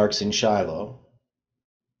 years the ark's in Shiloh,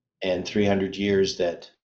 and 300 years that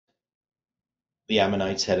the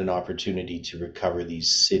Ammonites had an opportunity to recover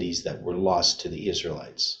these cities that were lost to the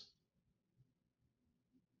Israelites.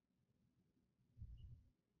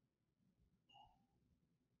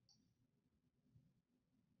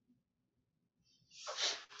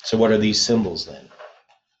 So what are these symbols then?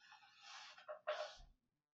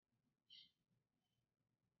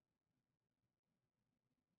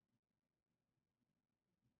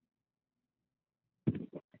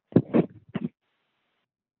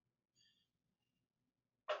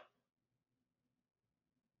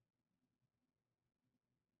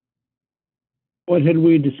 What had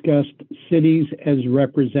we discussed cities as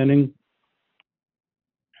representing?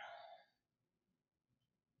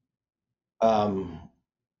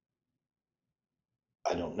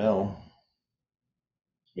 I don't know.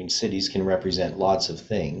 I mean, cities can represent lots of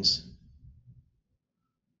things.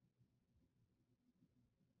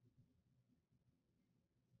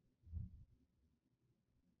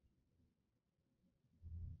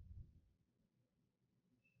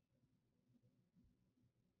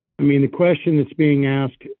 I mean, the question that's being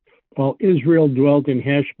asked, while Israel dwelt in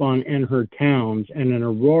Heshbon and her towns, and in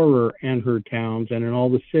Aurora and her towns, and in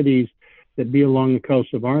all the cities that be along the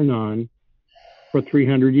coast of Arnon for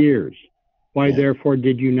 300 years, why Yeah. therefore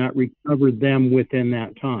did you not recover them within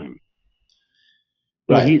that time?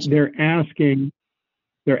 So Right. they're asking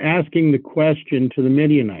the question to the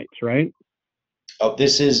Midianites, right? Oh,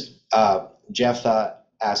 this is Jephthah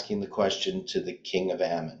asking the question to the king of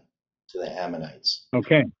Ammon, to the Ammonites.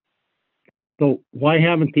 Okay. So why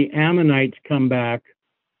haven't the Ammonites come back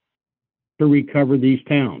to recover these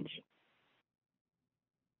towns?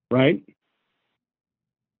 Right?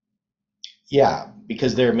 Yeah,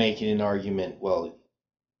 because they're making an argument, well,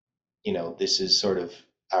 this is sort of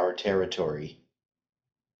our territory.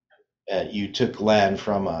 You took land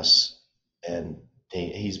from us, and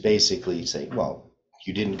he's basically saying, well,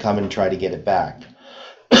 you didn't come and try to get it back.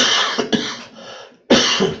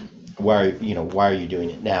 Why are you doing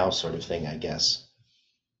it now, sort of thing, I guess.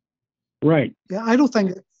 Right. Yeah, I don't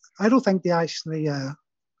think they actually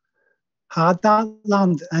had that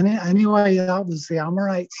land. Anyway, that was the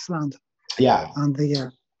Amorites' land. Yeah. And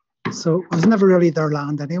so it was never really their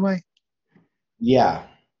land anyway. Yeah.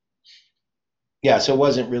 Yeah, so it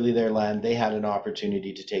wasn't really their land. They had an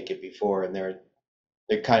opportunity to take it before, and they're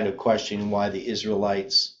kind of questioning why the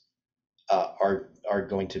Israelites are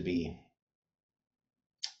going to be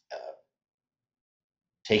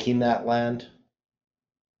taking that land.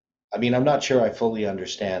 I mean, I'm not sure I fully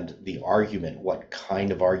understand the argument, what kind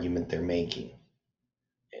of argument they're making.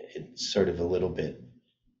 It's sort of a little bit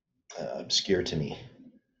obscure to me.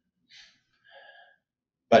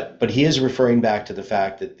 But he is referring back to the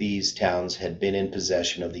fact that these towns had been in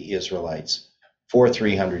possession of the Israelites for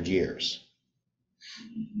 300 years.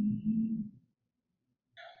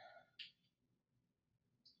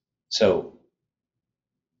 So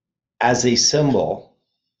as a symbol,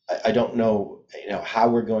 I don't know, how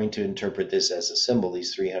we're going to interpret this as a symbol,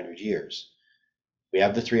 these 300 years. We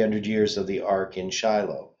have the 300 years of the ark in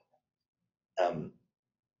Shiloh.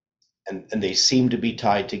 And they seem to be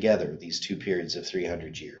tied together, these two periods of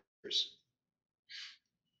 300 years.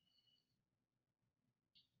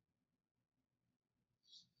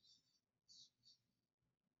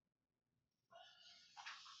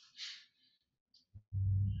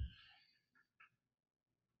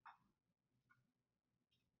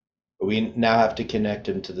 But we now have to connect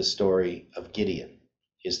him to the story of Gideon,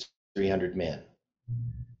 his 300 men.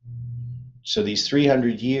 So these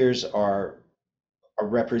 300 years are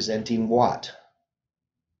representing what?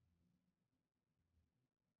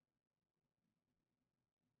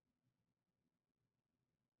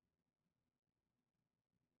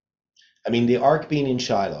 I mean, the ark being in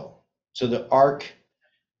Shiloh. So the ark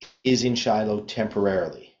is in Shiloh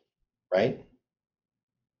temporarily, right?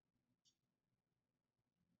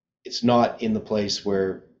 It's not in the place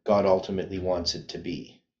where God ultimately wants it to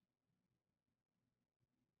be.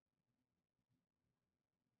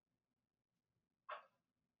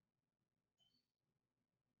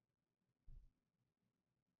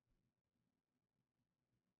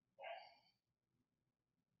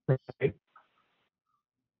 Right.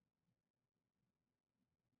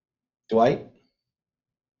 Dwight?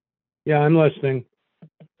 Yeah, I'm listening.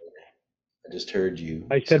 I just heard you.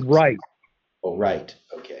 I said right. Oh, right.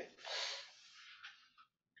 Okay.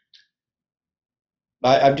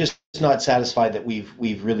 I'm just not satisfied that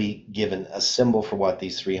we've really given a symbol for what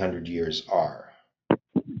these 300 years are. I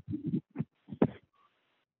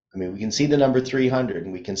mean, we can see the number 300,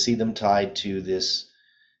 and we can see them tied to this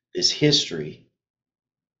history.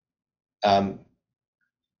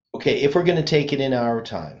 Okay, if we're going to take it in our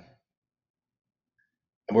time,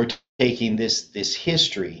 and we're taking this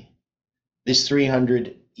history, this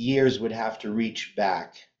 300 years would have to reach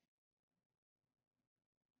back,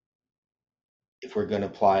 if we're going to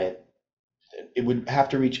apply it, it would have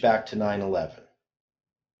to reach back to 9/11.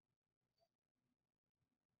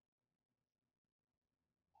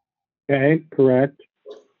 Okay, correct.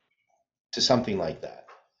 To something like that,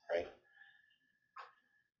 right?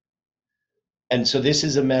 And so this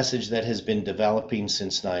is a message that has been developing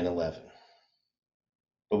since 9/11.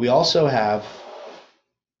 But we also have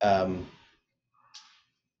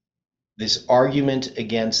this argument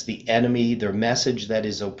against the enemy, their message that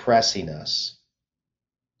is oppressing us.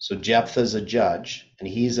 So Jephthah's a judge, and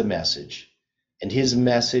he's a message. And his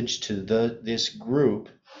message to this group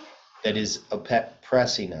that is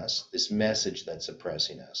oppressing us, this message that's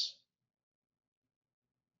oppressing us.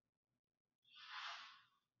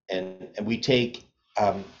 And we take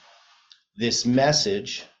this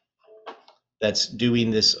message that's doing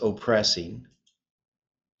this oppressing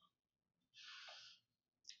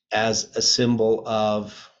as a symbol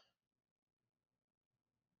of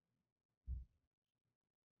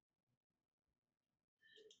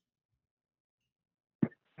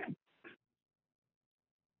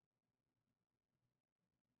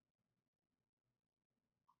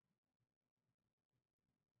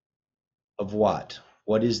of what?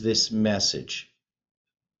 What is this message?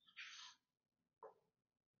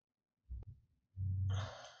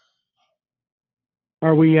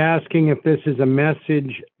 Are we asking if this is a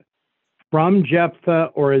message from Jephthah,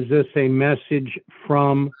 or is this a message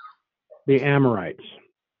from the Amorites?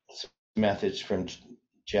 It's a message from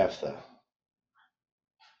Jephthah.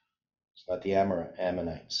 It's not the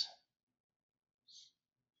Ammonites.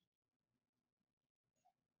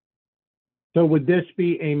 So would this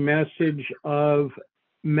be a message of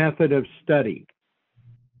method of study?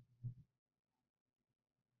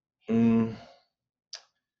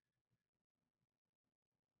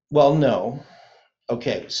 Well, no.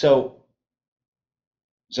 Okay, so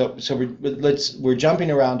we're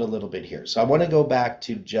jumping around a little bit here. So I want to go back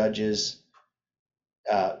to Judges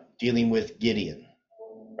dealing with Gideon,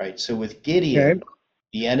 right? So with Gideon, okay,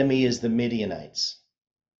 the enemy is the Midianites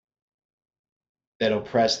that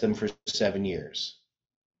oppressed them for 7 years.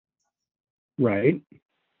 Right.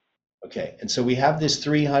 Okay, and so we have this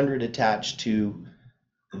 300 attached to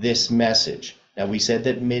this message. Now we said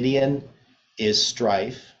that Midian is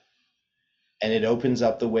strife, and it opens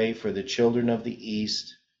up the way for the children of the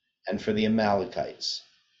east and for the Amalekites.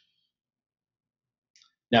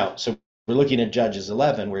 Now, so we're looking at Judges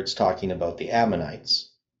 11, where it's talking about the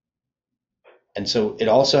Ammonites. And so it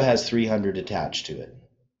also has 300 attached to it.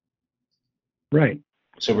 Right.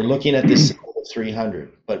 So we're looking at this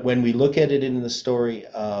 300. But when we look at it in the story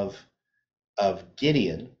of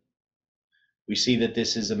Gideon, we see that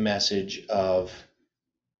this is a message of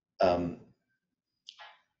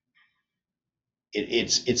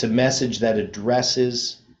it's a message that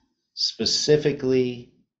addresses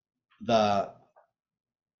specifically the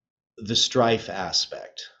strife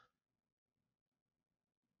aspect,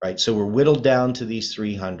 right? So we're whittled down to these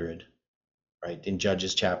 300, right, in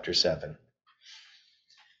Judges chapter 7.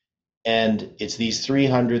 And it's these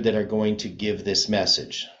 300 that are going to give this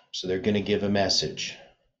message. So they're going to give a message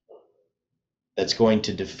that's going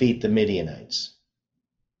to defeat the Midianites.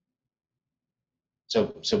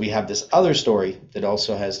 So we have this other story that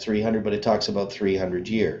also has 300, but it talks about 300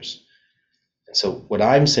 years. And so what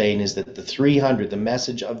I'm saying is that the 300, the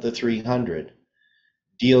message of the 300,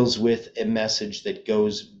 deals with a message that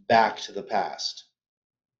goes back to the past.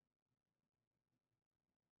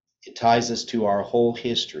 It ties us to our whole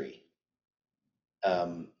history, at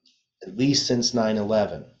least since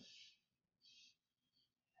 9/11.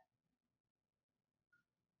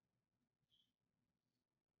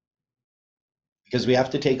 Because we have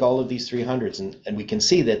to take all of these 300s and we can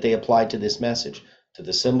see that they apply to this message, to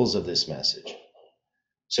the symbols of this message.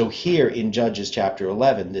 So here in Judges chapter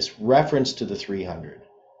 11, this reference to the 300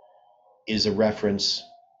 is a reference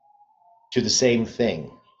to the same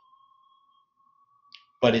thing.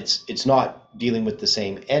 But it's not dealing with the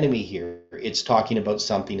same enemy here. It's talking about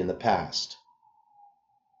something in the past.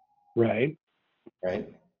 Right.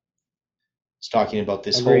 Right? It's talking about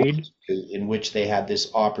this Agreed. whole in which they had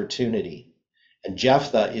this opportunity. And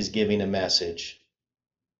Jephthah is giving a message,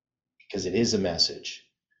 because it is a message,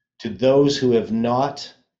 to those who have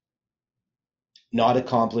not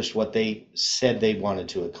accomplished what they said they wanted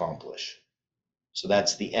to accomplish. So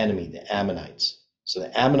that's the enemy, the Ammonites. So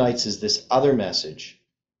the Ammonites is this other message.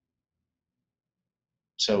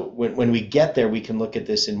 So when we get there, we can look at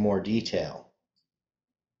this in more detail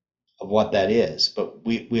of what that is. But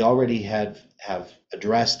we already have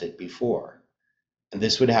addressed it before. And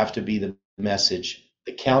this would have to be the message,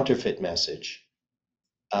 the counterfeit message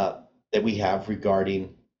that we have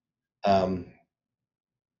regarding the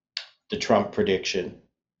Trump prediction,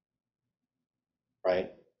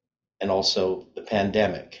 right? And also the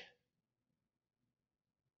pandemic.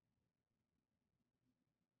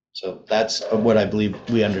 So that's what I believe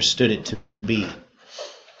we understood it to be.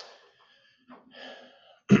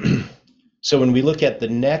 So when we look at the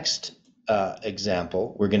next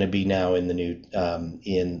example, we're going to be now in the new,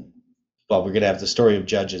 we're going to have the story of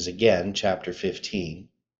Judges again, chapter 15.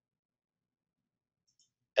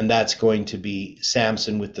 And that's going to be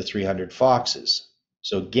Samson with the 300 foxes.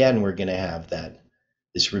 So again, we're going to have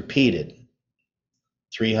this repeated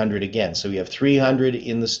 300 again. So we have 300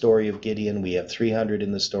 in the story of Gideon. We have 300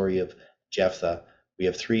 in the story of Jephthah. We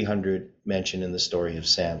have 300 mentioned in the story of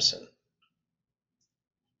Samson.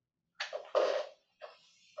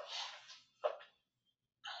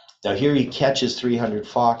 Now here he catches 300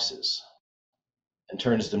 foxes and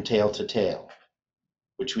turns them tail to tail,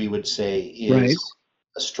 which we would say is right.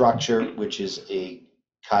 A structure, which is a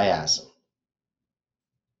chiasm.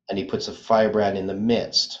 And he puts a firebrand in the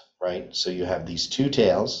midst, right? So you have these two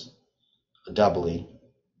tails, a doubly,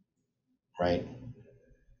 right?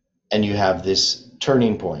 And you have this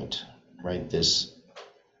turning point, right? This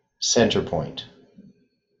center point.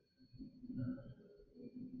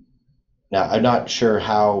 Now, I'm not sure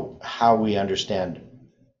how we understand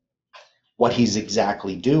what he's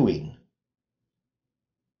exactly doing.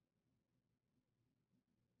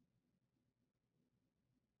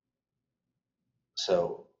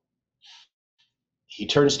 So he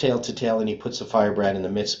turns tail to tail and he puts a firebrand in the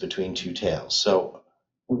midst between two tails. So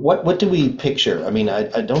what do we picture? I mean,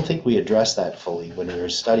 I don't think we addressed that fully when we were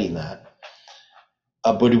studying that.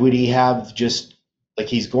 But would he have just, like,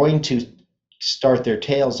 he's going to start their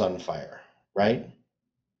tails on fire, right?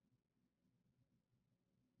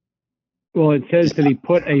 Well, it says that he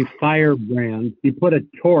put a firebrand, he put a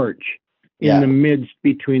torch in the midst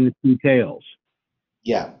between the two tails.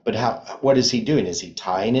 Yeah, but what is he doing? Is he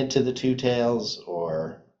tying it to the two tails,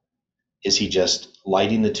 or is he just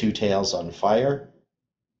lighting the two tails on fire?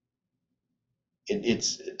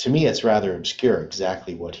 It's to me, it's rather obscure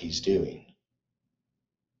exactly what he's doing.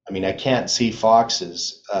 I mean, I can't see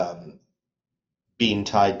foxes being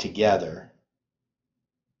tied together.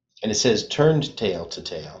 And it says turned tail to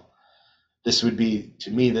tail. This would be, to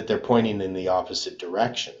me, that they're pointing in the opposite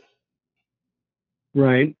direction.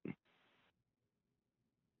 Right.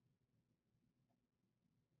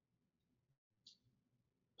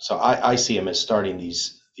 So I see him as starting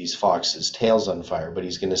these foxes' tails on fire, but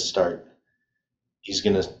he's going to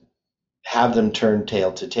have them turn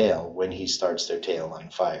tail to tail when he starts their tail on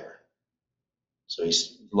fire. So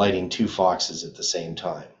he's lighting two foxes at the same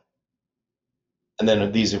time. And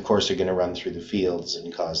then these, of course, are going to run through the fields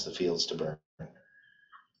and cause the fields to burn. And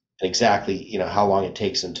exactly, how long it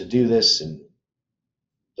takes him to do this and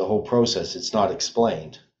the whole process, it's not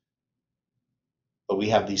explained. But we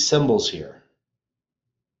have these symbols here.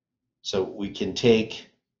 So we can take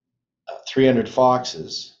 300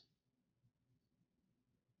 foxes,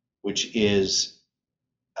 which is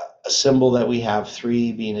a symbol that we have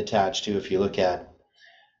 3 being attached to. If you look at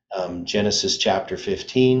Genesis chapter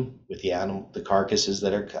 15 with the carcasses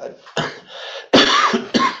that are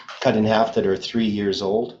cut in half that are 3 years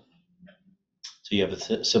old. So you have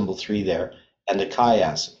a symbol 3 there, and a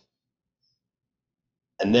chiasm.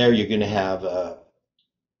 And there you're going to have a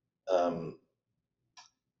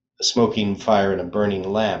smoking fire and a burning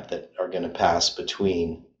lamp that are going to pass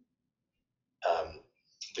between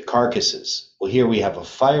the carcasses. Well, here we have a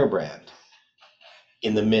firebrand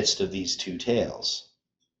in the midst of these two tails,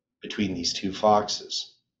 between these two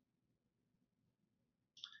foxes.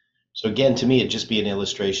 So again, to me, it'd just be an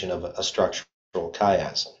illustration of a structural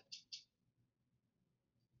chiasm.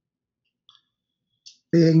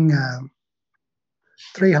 Being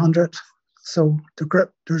 300, so the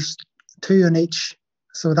grip, there's 2 in each,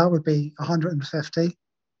 so that would be 150.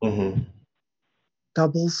 Mm-hmm.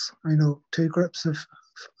 Doubles, 2 grips of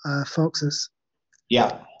foxes.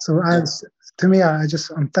 Yeah. So I'm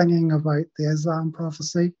thinking about the Islam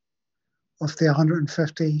prophecy of the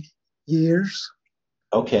 150 years.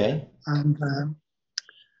 Okay. And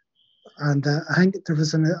I think there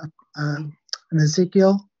was an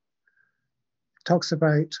Ezekiel talks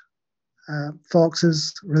about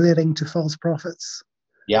foxes relating to false prophets.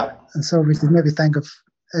 Yeah. And so we could maybe think of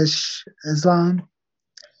Islam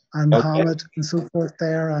and Muhammad and so forth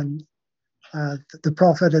there, and the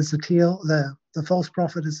prophet is the tail, the false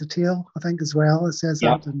prophet is the tail, I think, as well. It says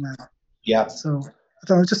that. And, so I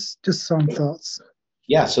don't know, just some thoughts.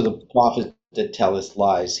 Yeah, so the prophet that telleth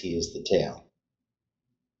lies, he is the tail.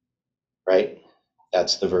 Right?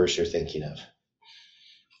 That's the verse you're thinking of.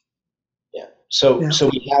 Yeah. So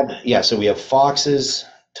we have foxes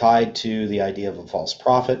tied to the idea of a false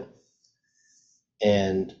prophet,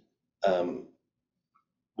 and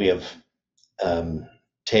we have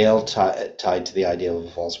tail tied to the idea of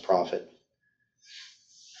a false prophet.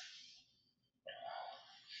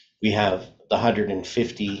 We have the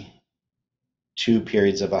 152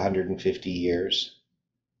 periods of 150 years.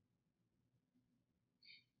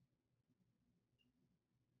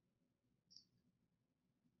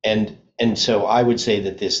 And so I would say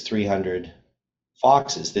that this 300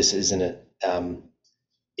 foxes, this isn't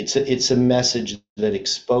it's a message that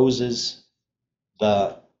exposes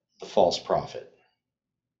the false prophet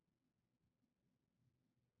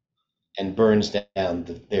and burns down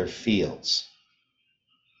their fields,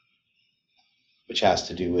 which has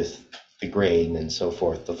to do with the grain and so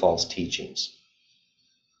forth, the false teachings.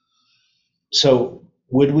 So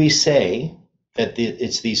would we say that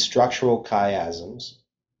it's these structural chiasms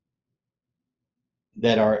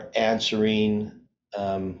that are answering,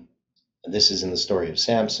 this is in the story of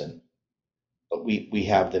Samson, but we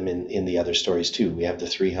have them in the other stories too. We have the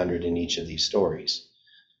 300 in each of these stories.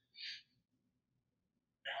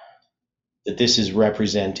 That this is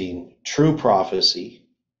representing true prophecy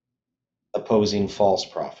opposing false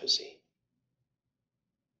prophecy.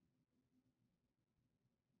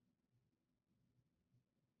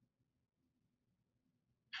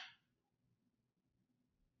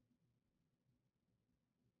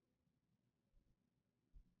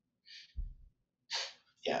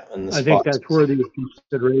 Yeah, and the I think spots. that's worthy of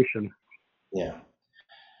consideration. Yeah.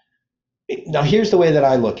 Now, here's the way that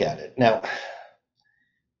I look at it. Now,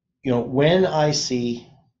 when I see,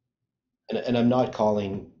 and I'm not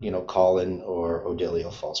calling, Colin or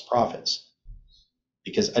Odilio false prophets,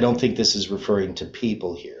 because I don't think this is referring to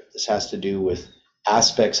people here. This has to do with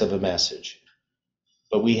aspects of a message.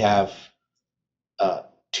 But we have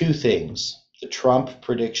two things: the Trump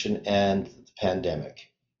prediction and the pandemic.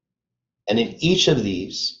 And in each of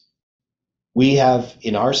these, we have,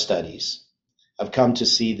 in our studies, have come to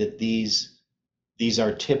see that these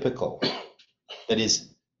are typical. That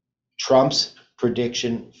is, Trump's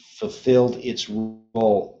prediction fulfilled its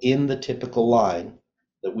role in the typical line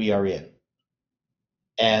that we are in.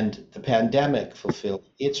 And the pandemic fulfilled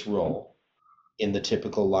its role in the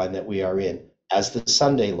typical line that we are in as the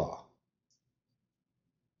Sunday law.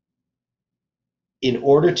 In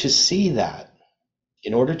order to see that,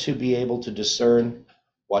 in order to be able to discern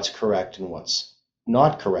what's correct and what's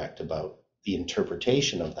not correct about the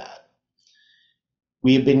interpretation of that,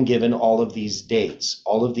 we have been given all of these dates,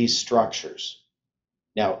 all of these structures.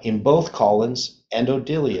 Now, in both Colin's and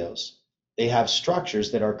Odilio's, they have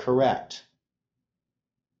structures that are correct.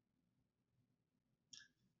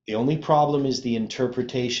 The only problem is the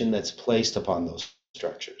interpretation that's placed upon those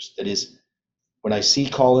structures. That is, when I see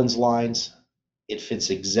Colin's lines, it fits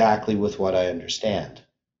exactly with what I understand.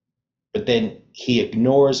 But then he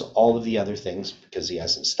ignores all of the other things because he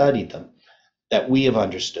hasn't studied them that we have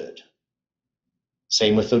understood.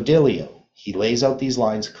 Same with Odilio. He lays out these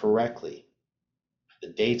lines correctly. The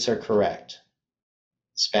dates are correct.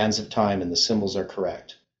 Spans of time and the symbols are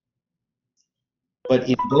correct. But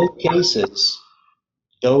in both cases,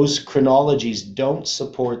 those chronologies don't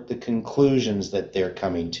support the conclusions that they're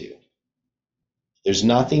coming to. There's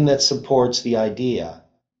nothing that supports the idea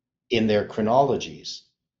in their chronologies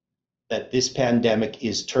that this pandemic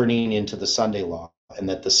is turning into the Sunday law and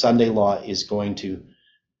that the Sunday law is going to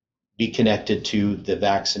be connected to the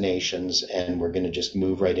vaccinations and we're going to just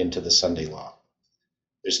move right into the Sunday law.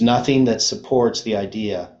 There's nothing that supports the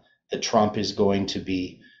idea that Trump is going to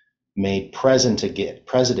be made president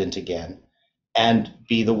again and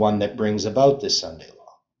be the one that brings about this Sunday law.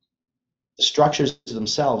 The structures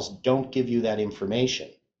themselves don't give you that information.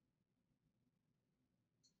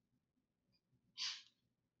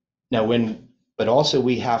 Now, but also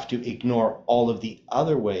we have to ignore all of the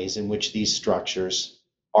other ways in which these structures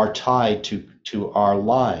are tied to our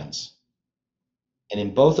lines. And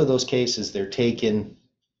in both of those cases, they're taken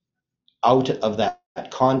out of that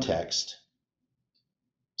context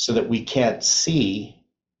so that we can't see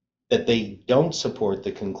that they don't support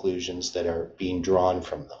the conclusions that are being drawn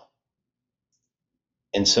from them.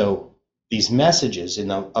 And so these messages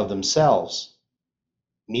of themselves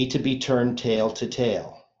need to be turned tail to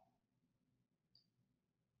tail.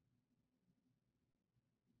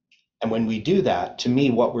 And when we do that, to me,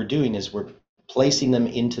 what we're doing is we're placing them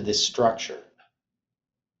into this structure.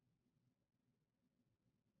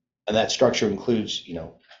 And that structure includes,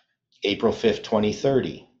 April 5th,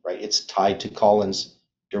 2030, right? It's tied to Colin's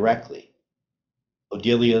directly.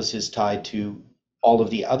 Odilio's is tied to all of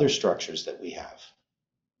the other structures that we have.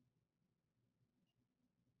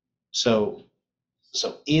 So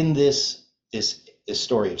in this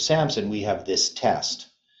story of Samson, we have this test,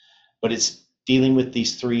 but it's dealing with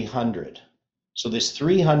these 300. So this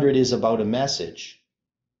 300 is about a message,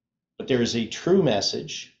 but there is a true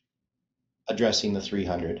message addressing the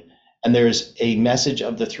 300, and there's a message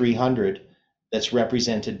of the 300 that's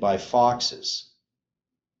represented by foxes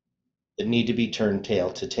that need to be turned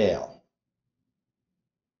tail to tail.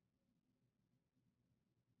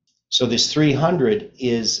 So this 300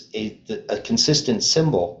 is a consistent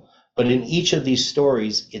symbol, but in each of these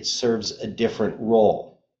stories, it serves a different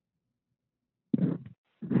role.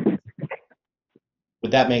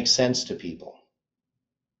 Would that make sense to people?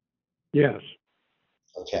 Yes.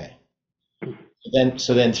 Okay.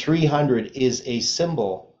 So then 300 is a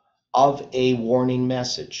symbol of a warning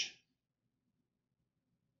message.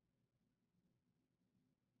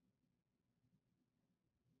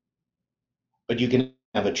 But you can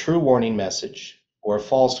have a true warning message or a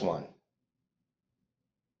false one.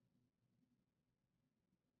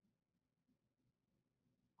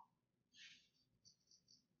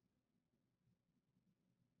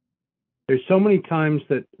 There's so many times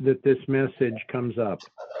that this message comes up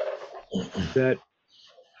that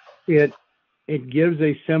it it gives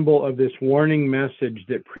a symbol of this warning message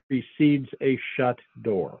that precedes a shut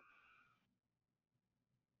door.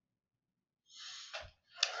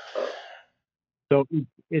 So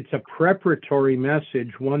it's a preparatory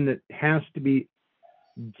message, one that has to be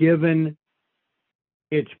given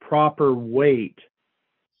its proper weight.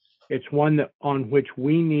 It's one that on which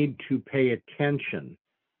we need to pay attention.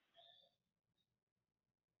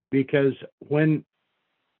 Because when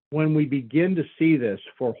we begin to see this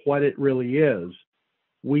for what it really is,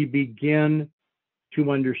 we begin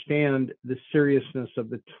to understand the seriousness of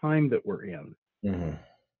the time that we're in. Mm-hmm.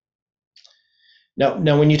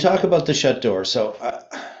 Now, when you talk about the shut door, so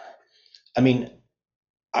I mean,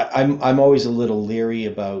 I'm always a little leery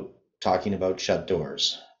about talking about shut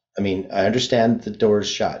doors. I mean, I understand the doors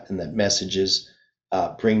shut and that messages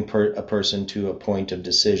bring a person to a point of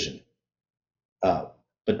decision.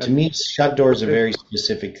 But to me, shut doors are very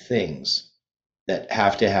specific things that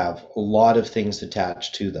have to have a lot of things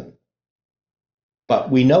attached to them.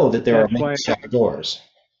 But we know that there are many shut doors.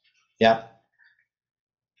 Yeah.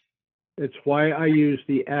 It's why I use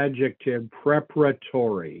the adjective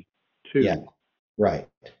preparatory to. Yeah, right.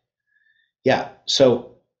 Yeah.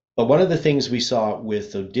 So, but one of the things we saw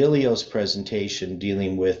with Odilio's presentation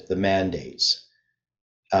dealing with the mandates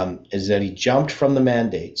is that he jumped from the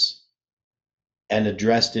mandates and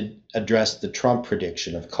addressed the Trump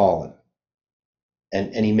prediction of Colin.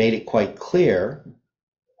 And he made it quite clear,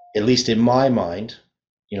 at least in my mind,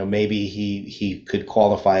 you know, maybe he could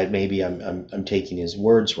qualify it, maybe I'm taking his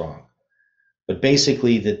words wrong. But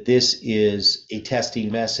basically that this is a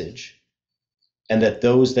testing message, and that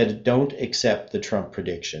those that don't accept the Trump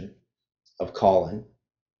prediction of Colin,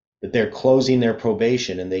 that they're closing their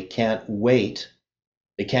probation and they can't wait.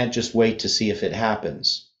 They can't just wait to see if it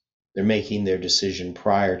happens. They're making their decision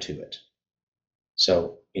prior to it.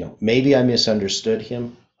 So, you know, maybe I misunderstood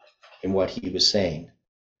him in what he was saying,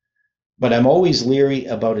 but I'm always leery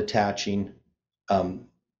about attaching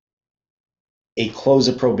a close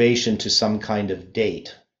of probation to some kind of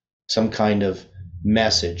date, some kind of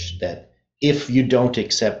message that if you don't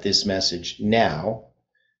accept this message now,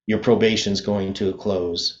 your probation is going to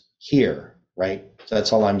close here, right? So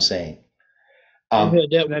that's all I'm saying. That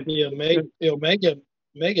would be Omega.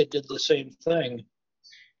 Omega did the same thing.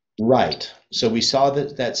 Right. So we saw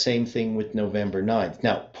that same thing with November 9th.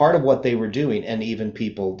 Now, part of what they were doing, and even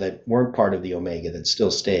people that weren't part of the Omega that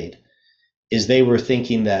still stayed, is they were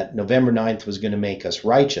thinking that November 9th was going to make us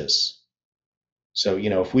righteous. So, you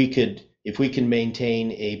know, if we can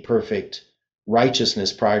maintain a perfect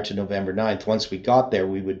righteousness prior to November 9th, once we got there,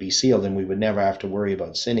 we would be sealed and we would never have to worry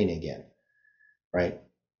about sinning again. Right.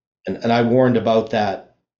 And I warned about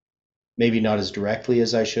that, maybe not as directly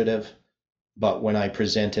as I should have, but when I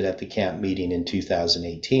presented at the camp meeting in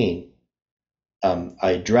 2018,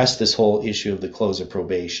 I addressed this whole issue of the close of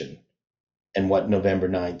probation and what November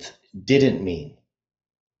 9th didn't mean.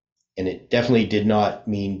 And it definitely did not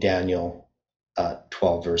mean Daniel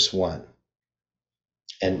 12 verse 1.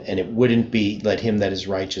 And it wouldn't be, let him that is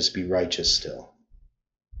righteous be righteous still.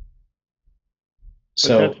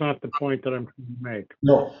 But that's not the point that I'm trying to make.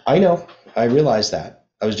 No, I know. I realize that.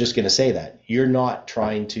 I was just going to say that. You're not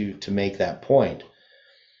trying to make that point.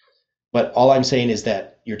 But all I'm saying is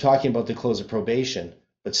that you're talking about the close of probation,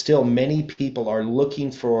 but still many people are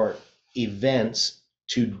looking for events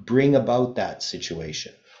to bring about that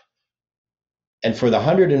situation. And for the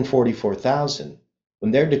 144,000,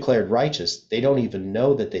 when they're declared righteous, they don't even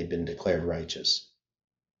know that they've been declared righteous.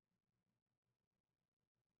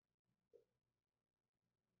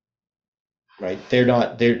 Right? They're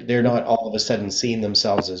not all of a sudden seeing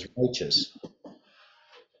themselves as righteous.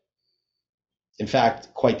 In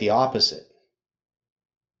fact, quite the opposite.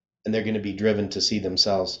 And they're going to be driven to see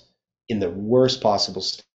themselves in the worst possible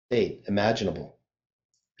state imaginable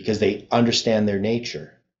because they understand their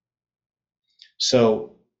nature.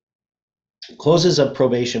 So closes of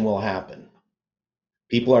probation will happen.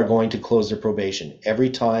 People are going to close their probation.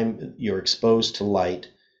 Every time you're exposed to light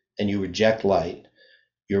and you reject light,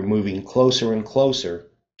 you're moving closer and closer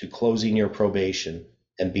to closing your probation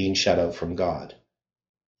and being shut out from God.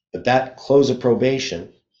 But that close of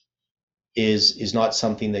probation is not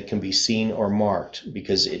something that can be seen or marked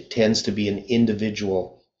because it tends to be an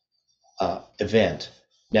individual event.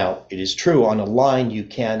 Now, it is true on a line you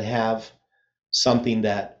can have something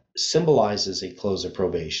that symbolizes a close of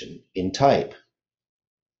probation in type.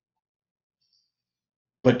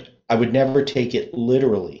 But I would never take it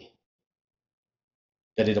literally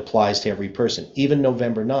that it applies to every person. Even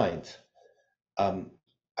November 9th,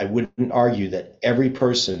 I wouldn't argue that every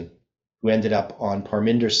person who ended up on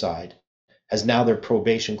Parminder's side has now their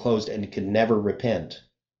probation closed and can never repent.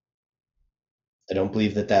 I don't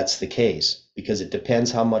believe that that's the case, because it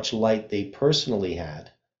depends how much light they personally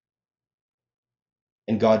had.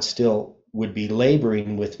 And God still would be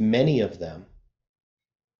laboring with many of them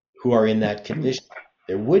who are in that condition.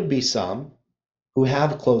 There would be some who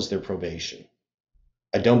have closed their probation.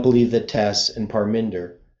 I don't believe that Tess and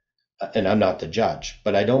Parminder, and I'm not the judge,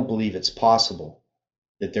 but I don't believe it's possible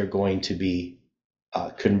that they're going to be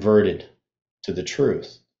converted to the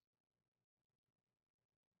truth.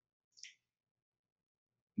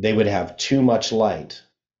 They would have too much light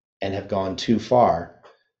and have gone too far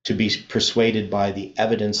to be persuaded by the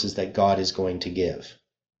evidences that God is going to give.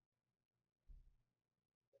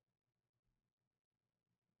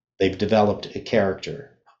 They've developed a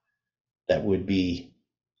character that would be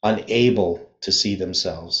unable to see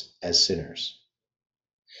themselves as sinners.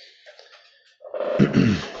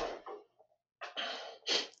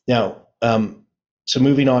 Now, so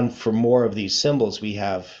moving on for more of these symbols, we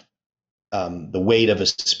have the weight of a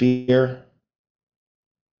spear,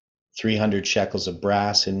 300 shekels of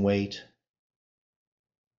brass in weight.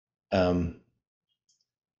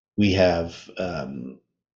 We have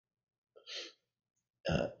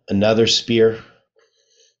another spear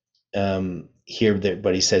here,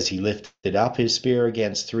 but he says he lifted up his spear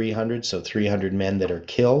against 300, so 300 men that are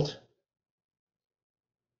killed.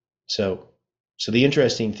 So the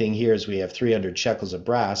interesting thing here is we have 300 shekels of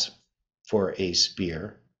brass for a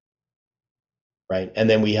spear, right? And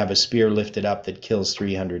then we have a spear lifted up that kills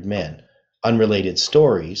 300 men. Unrelated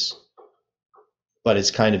stories, but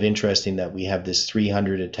it's kind of interesting that we have this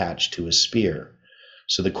 300 attached to a spear.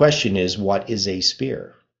 So the question is, what is a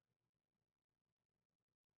spear?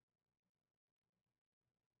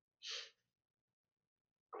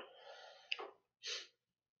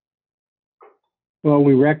 Well,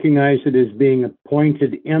 we recognize it as being a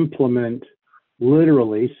pointed implement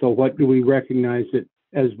literally. So what do we recognize it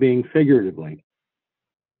as being figuratively?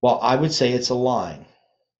 Well, I would say it's a line.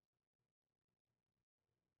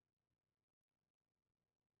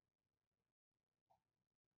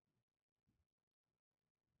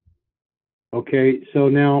 Okay, so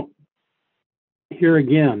now here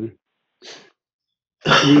again,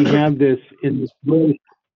 we have this in this verse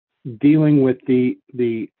dealing with the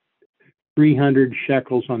 300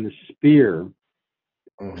 shekels on the spear.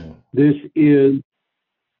 Mm-hmm. This is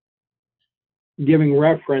giving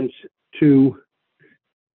reference to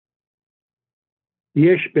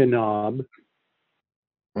Yishbenob,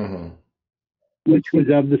 Mm-hmm. which was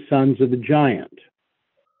of the sons of the giant.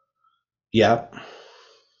 Yep.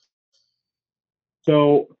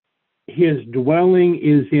 So his dwelling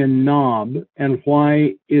is in Nob, and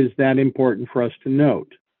why is that important for us to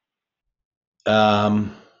note?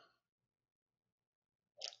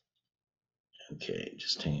 Okay,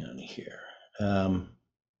 just hang on here.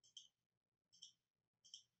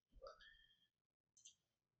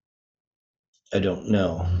 I don't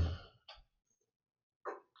know.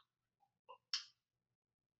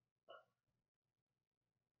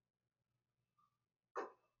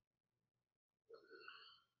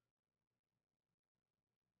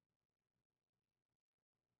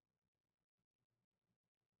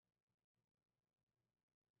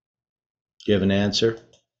 Do you have an answer?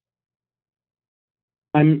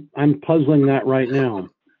 I'm puzzling that right now.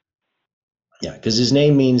 Yeah, because his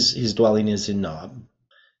name means his dwelling is in Nob.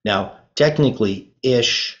 Now, technically,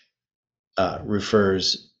 Ish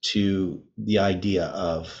refers to the idea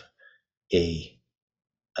of a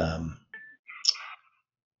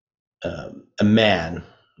man,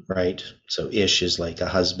 right? So Ish is like a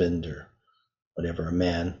husband or whatever, a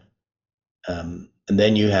man. And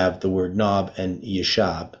then you have the word Nob and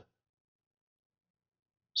Yeshab.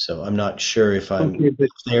 So I'm not sure if I'm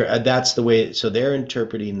there. That's the way. So they're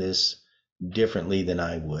interpreting this differently than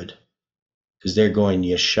I would, because they're going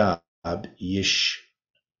Yeshab, Yish,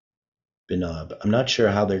 Benob. I'm not sure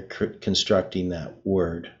how they're constructing that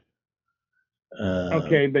word.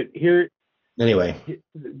 Okay, but here, anyway,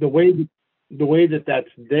 the way that that's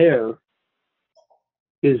there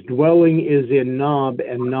is dwelling is in Nob,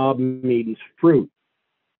 and Nob means fruit.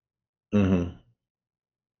 Mm-hmm.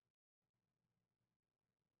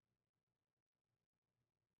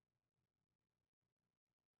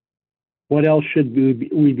 What else should we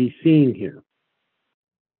be seeing here?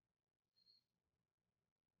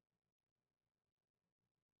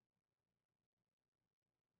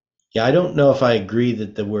 Yeah, I don't know if I agree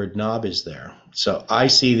that the word Nob is there. So I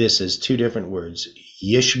see this as two different words,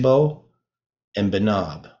 Yishbo and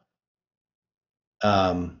Benob.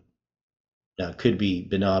 Now, it could be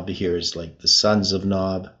Benob here is like the sons of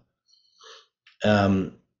Nob.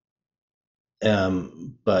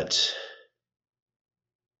 But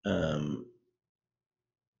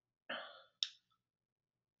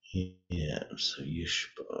Yeah, so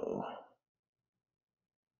Yishbo.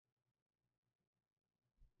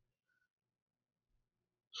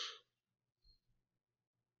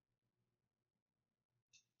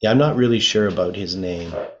 Yeah, I'm not really sure about his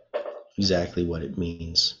name, exactly what it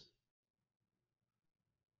means.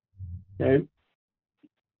 Okay.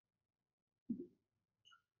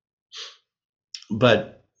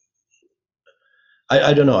 But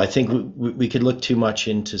I don't know. I think we could look too much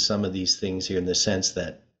into some of these things here in the sense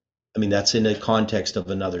that, I mean, that's in the context of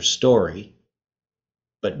another story.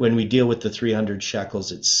 But when we deal with the 300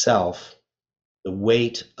 shekels itself, the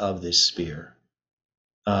weight of this spear,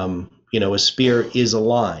 a spear is a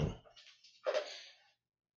line.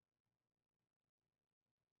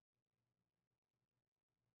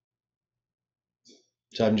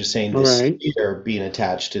 So I'm just saying this spear being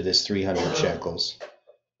attached to this 300 shekels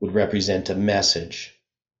would represent a message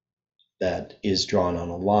that is drawn on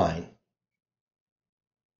a line.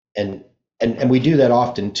 And we do that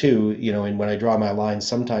often too, and when I draw my lines,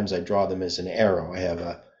 sometimes I draw them as an arrow.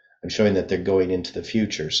 I'm showing that they're going into the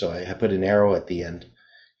future. So I put an arrow at the end.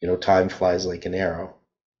 Time flies like an arrow.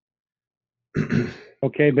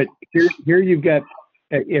 Okay, but here you've got,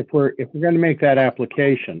 if we're going to make that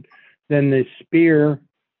application, then the spear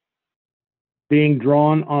being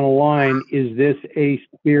drawn on a line, is this a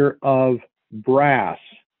spear of brass?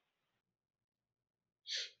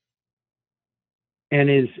 And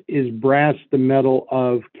is brass the metal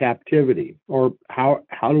of captivity, or how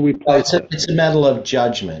do we place it? It's a metal of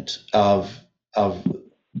judgment, of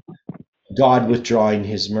God withdrawing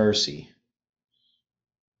His mercy.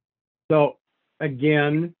 So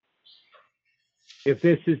again, if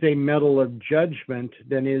this is a metal of judgment,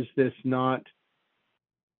 then is this not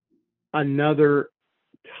another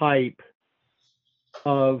type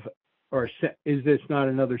of, or is this not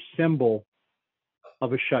another symbol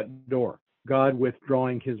of a shut door? God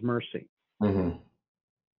withdrawing His mercy. Mm-hmm.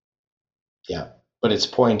 Yeah, but it's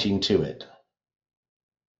pointing to it.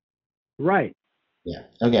 Right. Yeah.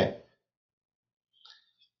 Okay.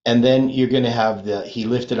 And then you're going to have he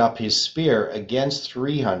lifted up his spear against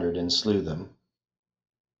 300 and slew them.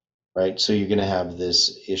 Right? So you're going to have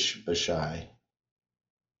this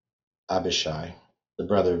Abishai, the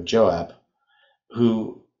brother of Joab,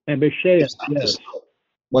 who... Abishai, yes.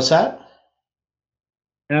 What's that?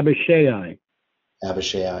 Abishai.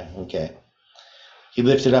 Abishai, okay. He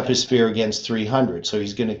lifted up his spear against 300, so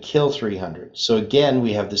he's going to kill 300. So again,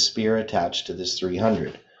 we have the spear attached to this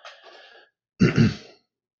 300.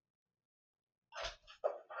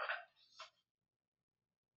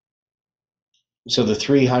 So the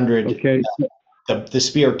 300, okay. The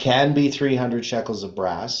spear can be 300 shekels of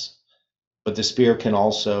brass, but the spear can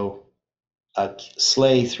also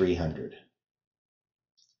slay 300.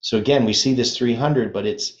 So again, we see this 300, but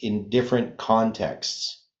it's in different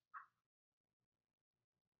contexts.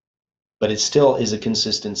 But it still is a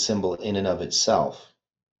consistent symbol in and of itself.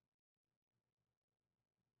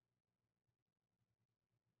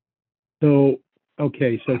 So,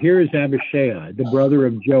 okay, so here is Abishai, the brother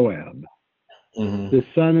of Joab, the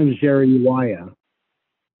son of Zeruiah.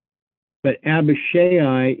 But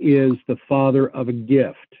Abishai is the father of a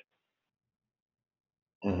gift.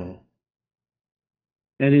 And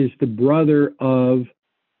is the brother of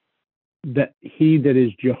he that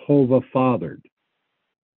is Jehovah fathered.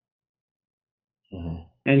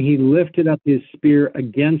 And he lifted up his spear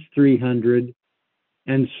against 300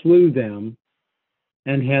 and slew them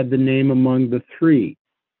and had the name among the three.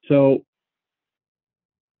 So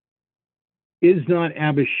is not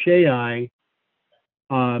Abishai,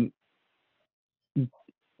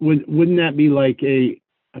 wouldn't that be like a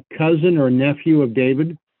cousin or a nephew of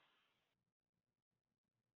David?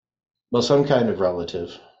 Well, some kind of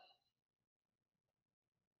relative.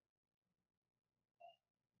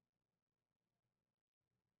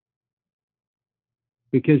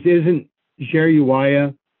 Because isn't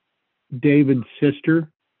Zeruiah David's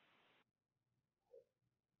sister?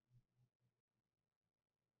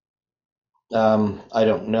 I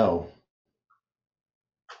don't know.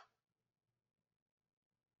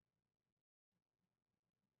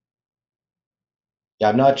 Yeah,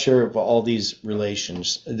 I'm not sure of all these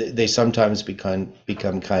relations. They sometimes become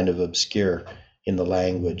kind of obscure in the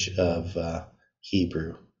language of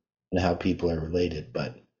Hebrew and how people are related,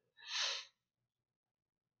 but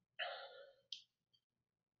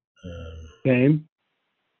Okay.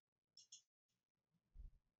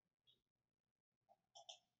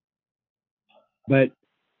 But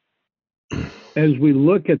as we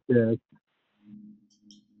look at this,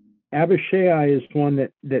 Abishai is one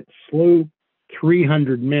that slew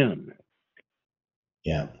 300 men.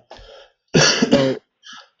 Yeah. So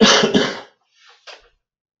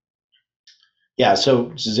Yeah,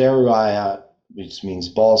 so Zeruiah, which means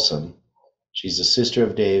balsam, she's a sister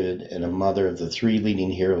of David and a mother of the three leading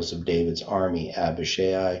heroes of David's army,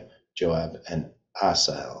 Abishai, Joab, and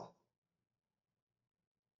Asahel.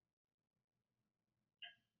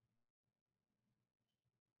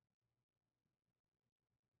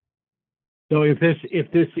 So if this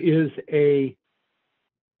is a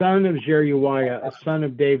son of Zeruiah, a son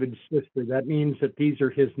of David's sister, that means that these are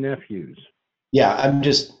his nephews. Yeah,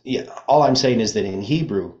 all I'm saying is that in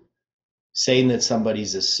Hebrew, saying that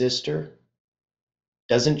somebody's a sister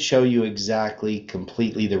doesn't show you exactly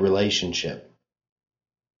completely the relationship.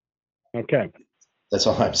 Okay. That's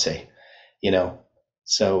all I'm saying,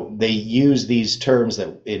 So they use these terms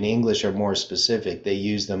that in English are more specific. They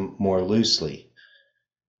use them more loosely.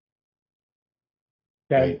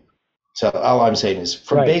 Okay. Right? So all I'm saying is,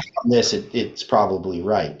 based on this, it's probably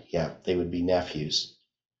right. Yeah, they would be nephews,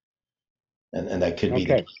 and that could be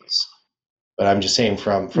the case. But I'm just saying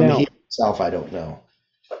from the Hebrew itself, I don't know.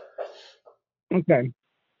 Okay.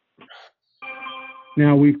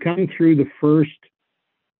 Now we've come through the first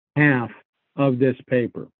half of this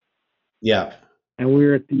paper. Yeah. And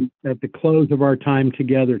we're at the close of our time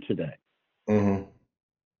together today. Mm-hmm.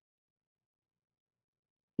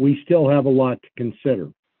 We still have a lot to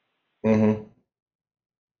consider. Mm-hmm.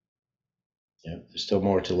 Yeah, there's still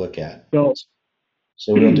more to look at. So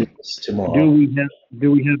we'll do this tomorrow.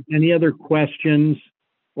 Do we have any other questions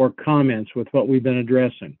or comments with what we've been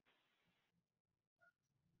addressing?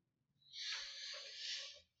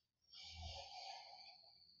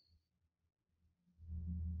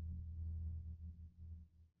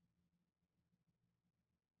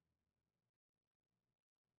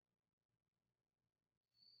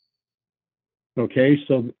 Okay,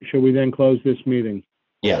 so shall we then close this meeting?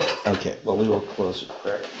 Yeah, okay. Well, we will close with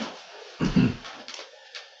prayer.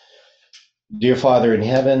 Dear Father in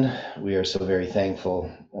heaven, we are so very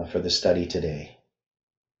thankful for the study today.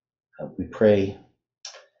 We pray,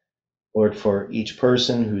 Lord, for each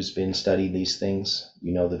person who's been studying these things.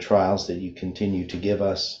 You know the trials that you continue to give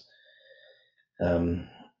us,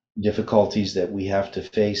 difficulties that we have to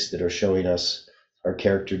face that are showing us our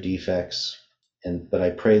character defects. But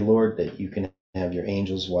I pray, Lord, that you can have your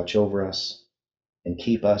angels watch over us and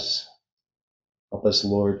keep us. Help us,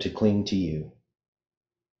 Lord, to cling to you.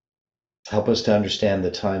 Help us to understand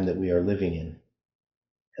the time that we are living in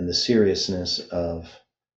and the seriousness of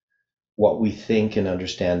what we think and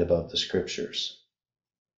understand about the scriptures.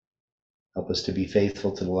 Help us to be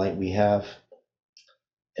faithful to the light we have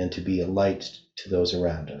and to be a light to those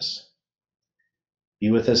around us.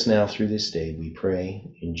 Be with us now through this day, we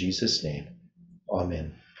pray in Jesus' name.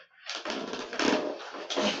 Amen.